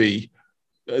frequently be,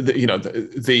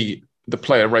 the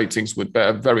player ratings would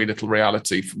bear very little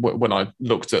reality when I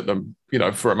looked at them.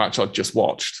 For a match I'd just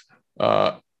watched,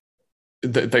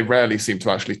 they rarely seem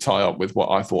to actually tie up with what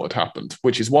I thought had happened,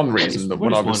 which is one reason that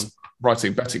when I was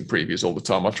writing betting previews all the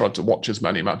time, I tried to watch as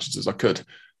many matches as I could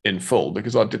in full,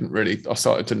 because I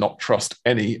started to not trust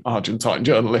any Argentine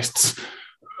journalists'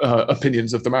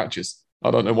 opinions of the matches.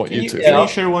 I don't know what you two think. Can you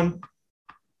share one?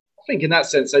 I think in that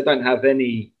sense, they don't have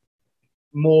any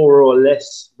more or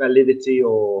less validity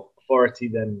or authority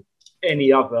than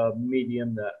any other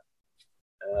medium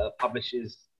that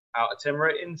publishes out of 10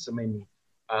 ratings. I mean,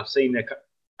 I've seen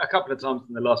a couple of times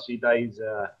in the last few days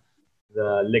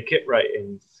the L'Equipe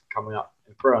ratings coming up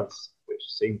in France, which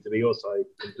seem to be also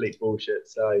complete bullshit.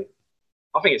 So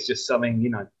I think it's just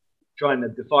something, trying to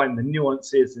define the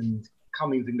nuances and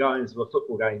comings and goings of a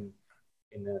football game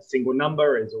in a single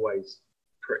number is always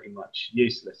pretty much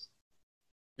useless.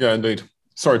 Yeah, indeed.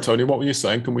 Sorry, Tony, what were you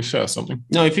saying? Can we share something?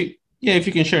 No, if you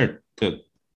can share the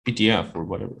PDF or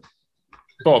whatever.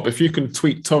 Bob, if you can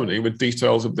tweet Tony with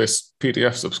details of this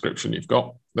PDF subscription you've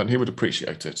got, then he would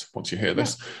appreciate it once you hear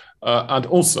this. And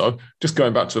also, just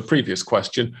going back to the previous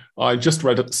question, I just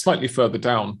read it slightly further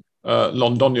down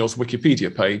Londonio's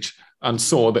Wikipedia page and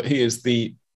saw that he is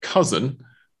the cousin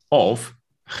of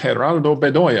Geraldo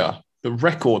Bedoya, the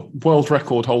world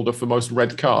record holder for most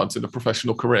red cards in a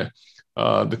professional career,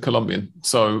 the Colombian.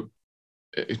 So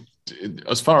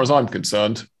as far as I'm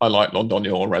concerned, I like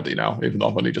Londonio already now, even though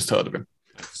I've only just heard of him.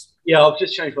 Yeah, I've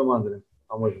just changed my mind with him.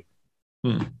 I'm with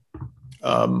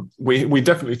him. We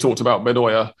definitely talked about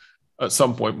Bedoya at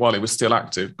some point while he was still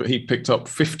active, but he picked up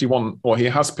 51, or he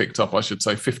has picked up, I should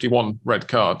say, 51 red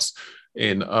cards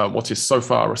in what is so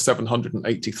far a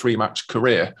 783 match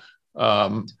career,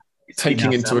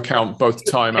 taking into account both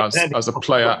time as a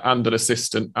player and an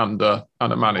assistant and a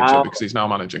manager, because he's now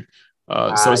managing.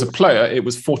 So as a player, it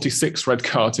was 46 red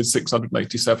cards in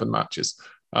 687 matches.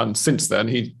 And since then,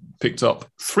 he picked up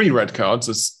 3 red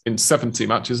cards in 70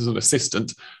 matches as an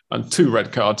assistant and 2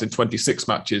 red cards in 26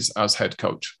 matches as head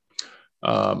coach.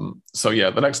 So yeah,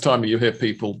 the next time you hear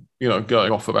people,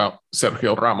 going off about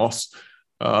Sergio Ramos,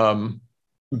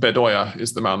 Bedoya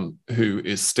is the man who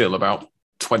is still about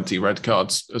 20 red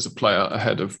cards as a player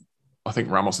ahead of, I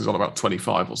think Ramos is on about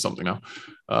 25 or something now.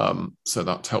 So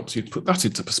that helps you put that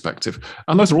into perspective.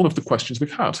 And those are all of the questions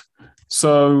we've had.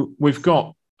 So we've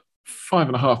got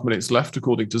 5.5 minutes left,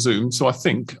 according to Zoom. So I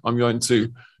think I'm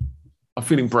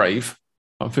feeling brave.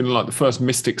 I'm feeling like the first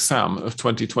Mystic Sam of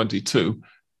 2022.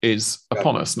 is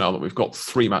upon us now that we've got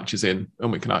 3 matches in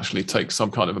and we can actually take some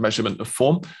kind of a measurement of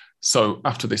form. So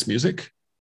after this music,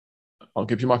 I'll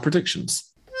give you my predictions.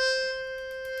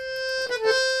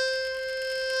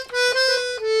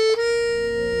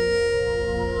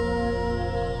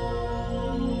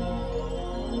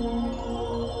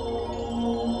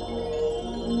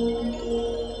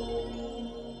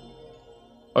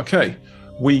 Okay,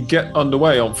 we get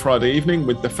underway on Friday evening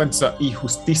with Defensa y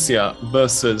Justicia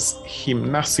versus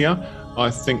Gimnasia.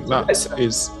 I think that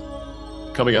is...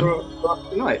 Come again.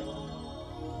 Tonight.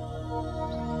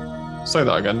 Say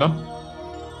that again, Dan.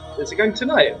 Is it going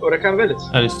tonight? Huracan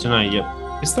Vélez? That is tonight, yep.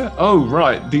 Is there? Oh,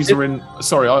 right. These are in...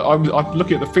 Sorry, I'm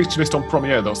looking at the fixture list on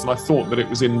Premier, though, and I thought that it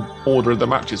was in order of the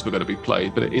matches were going to be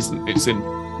played, but it isn't. It's in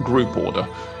group order.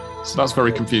 So that's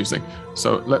very confusing.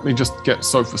 So let me just get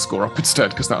SofaScore up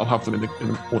instead, because that'll have them in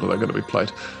the order they're going to be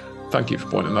played. Thank you for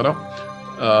pointing that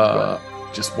out.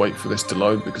 Just wait for this to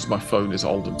load, because my phone is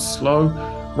old and slow.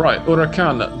 Right,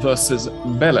 Huracan versus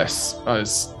Vélez,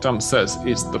 as Dan says,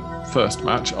 is the first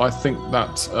match. I think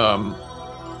that,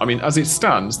 as it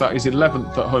stands, that is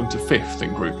 11th at home to 5th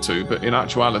in Group 2, but in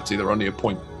actuality, they're only a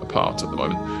point apart at the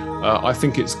moment. I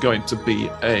think it's going to be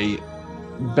a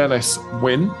Vélez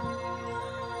win.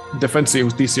 Defensa y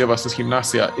Justicia versus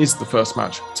Gimnasia is the first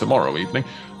match tomorrow evening,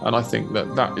 and I think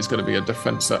that is going to be a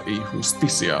Defensa y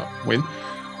Justicia win.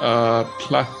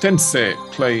 Platense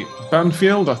play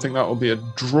Banfield. I think that will be a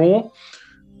draw.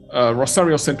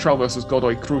 Rosario Central versus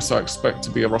Godoy Cruz. I expect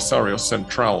to be a Rosario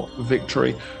Central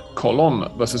victory.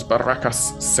 Colón versus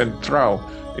Barracas Central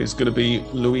is going to be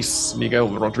Luis Miguel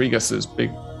Rodriguez's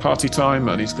big party time,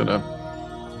 and he's going to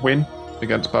win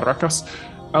against Barracas.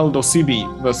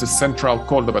 Aldosivi versus Central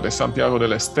Córdoba de Santiago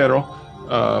del Estero,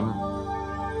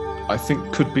 I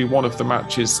think could be one of the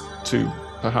matches to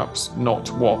perhaps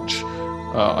not watch.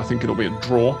 I think it'll be a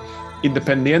draw.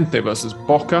 Independiente versus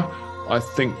Boca, I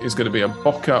think is going to be a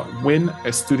Boca win.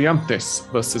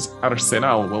 Estudiantes versus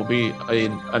Arsenal will be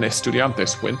an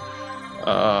Estudiantes win.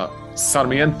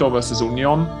 Sarmiento versus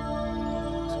Unión,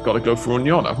 got to go for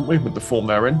Unión, haven't we, with the form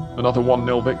they're in. Another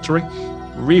 1-0 victory.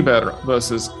 River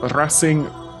versus Racing.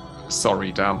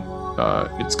 Sorry, Dan.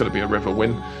 It's going to be a River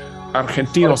win.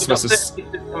 Argentinos versus...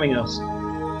 Something else.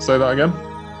 Say that again?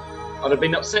 I'd have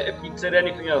been upset if you'd said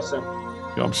anything else then.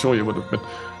 Yeah, I'm sure you would have been.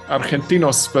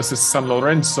 Argentinos versus San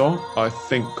Lorenzo, I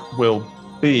think, will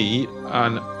be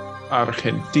an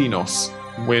Argentinos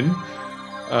win.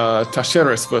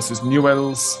 Talleres versus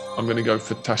Newells. I'm going to go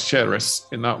for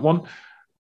Talleres in that one.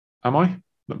 Am I?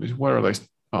 Where are they?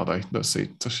 Are they? Let's see.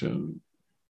 Talleres.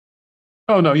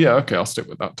 Oh, no, yeah, okay, I'll stick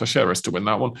with that. Talleres to win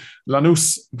that one.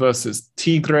 Lanús versus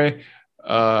Tigre.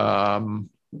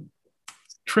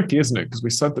 Tricky, isn't it? Because we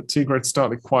said that Tigre had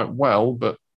started quite well,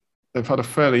 but they've had a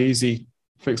fairly easy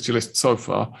fixture list so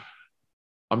far.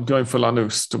 I'm going for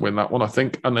Lanús to win that one, I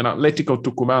think. And then Atlético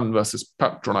Tucumán versus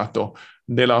Patronato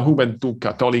de la Juventud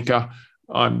Católica.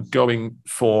 I'm going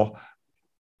for...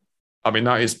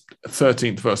 that is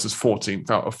 13th versus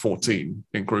 14th out of 14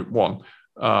 in Group 1.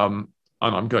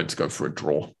 And I'm going to go for a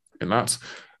draw in that.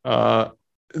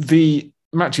 The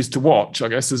matches to watch, I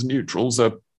guess, as neutrals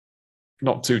are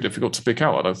not too difficult to pick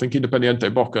out. I don't think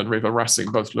Independiente, Boca and River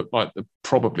Racing both look like they're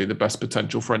probably the best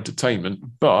potential for entertainment.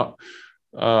 But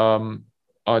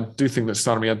I do think that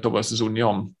Sarmiento versus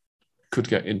Unión could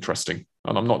get interesting.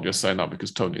 And I'm not just saying that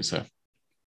because Tony's here.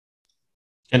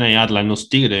 Can I add Lanús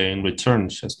Tigre in return,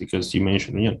 just because you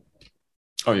mentioned Unión?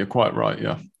 Oh, you're quite right,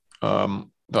 yeah.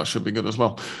 That should be good as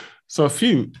well. So a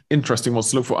few interesting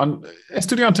ones to look for. And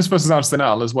Estudiantes versus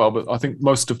Arsenal as well, but I think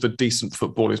most of the decent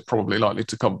football is probably likely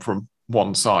to come from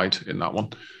one side in that one,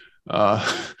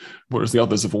 whereas the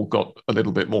others have all got a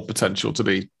little bit more potential to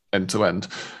be end-to-end.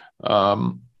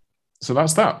 So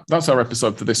that's that. That's our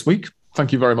episode for this week.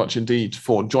 Thank you very much indeed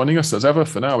for joining us. As ever,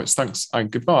 for now, it's thanks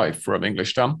and goodbye from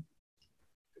English Dan.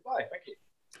 Goodbye, thank you.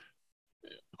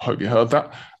 Hope you heard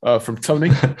that from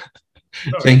Tony.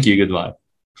 Thank you, goodbye.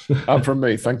 And from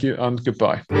me, thank you and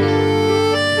goodbye.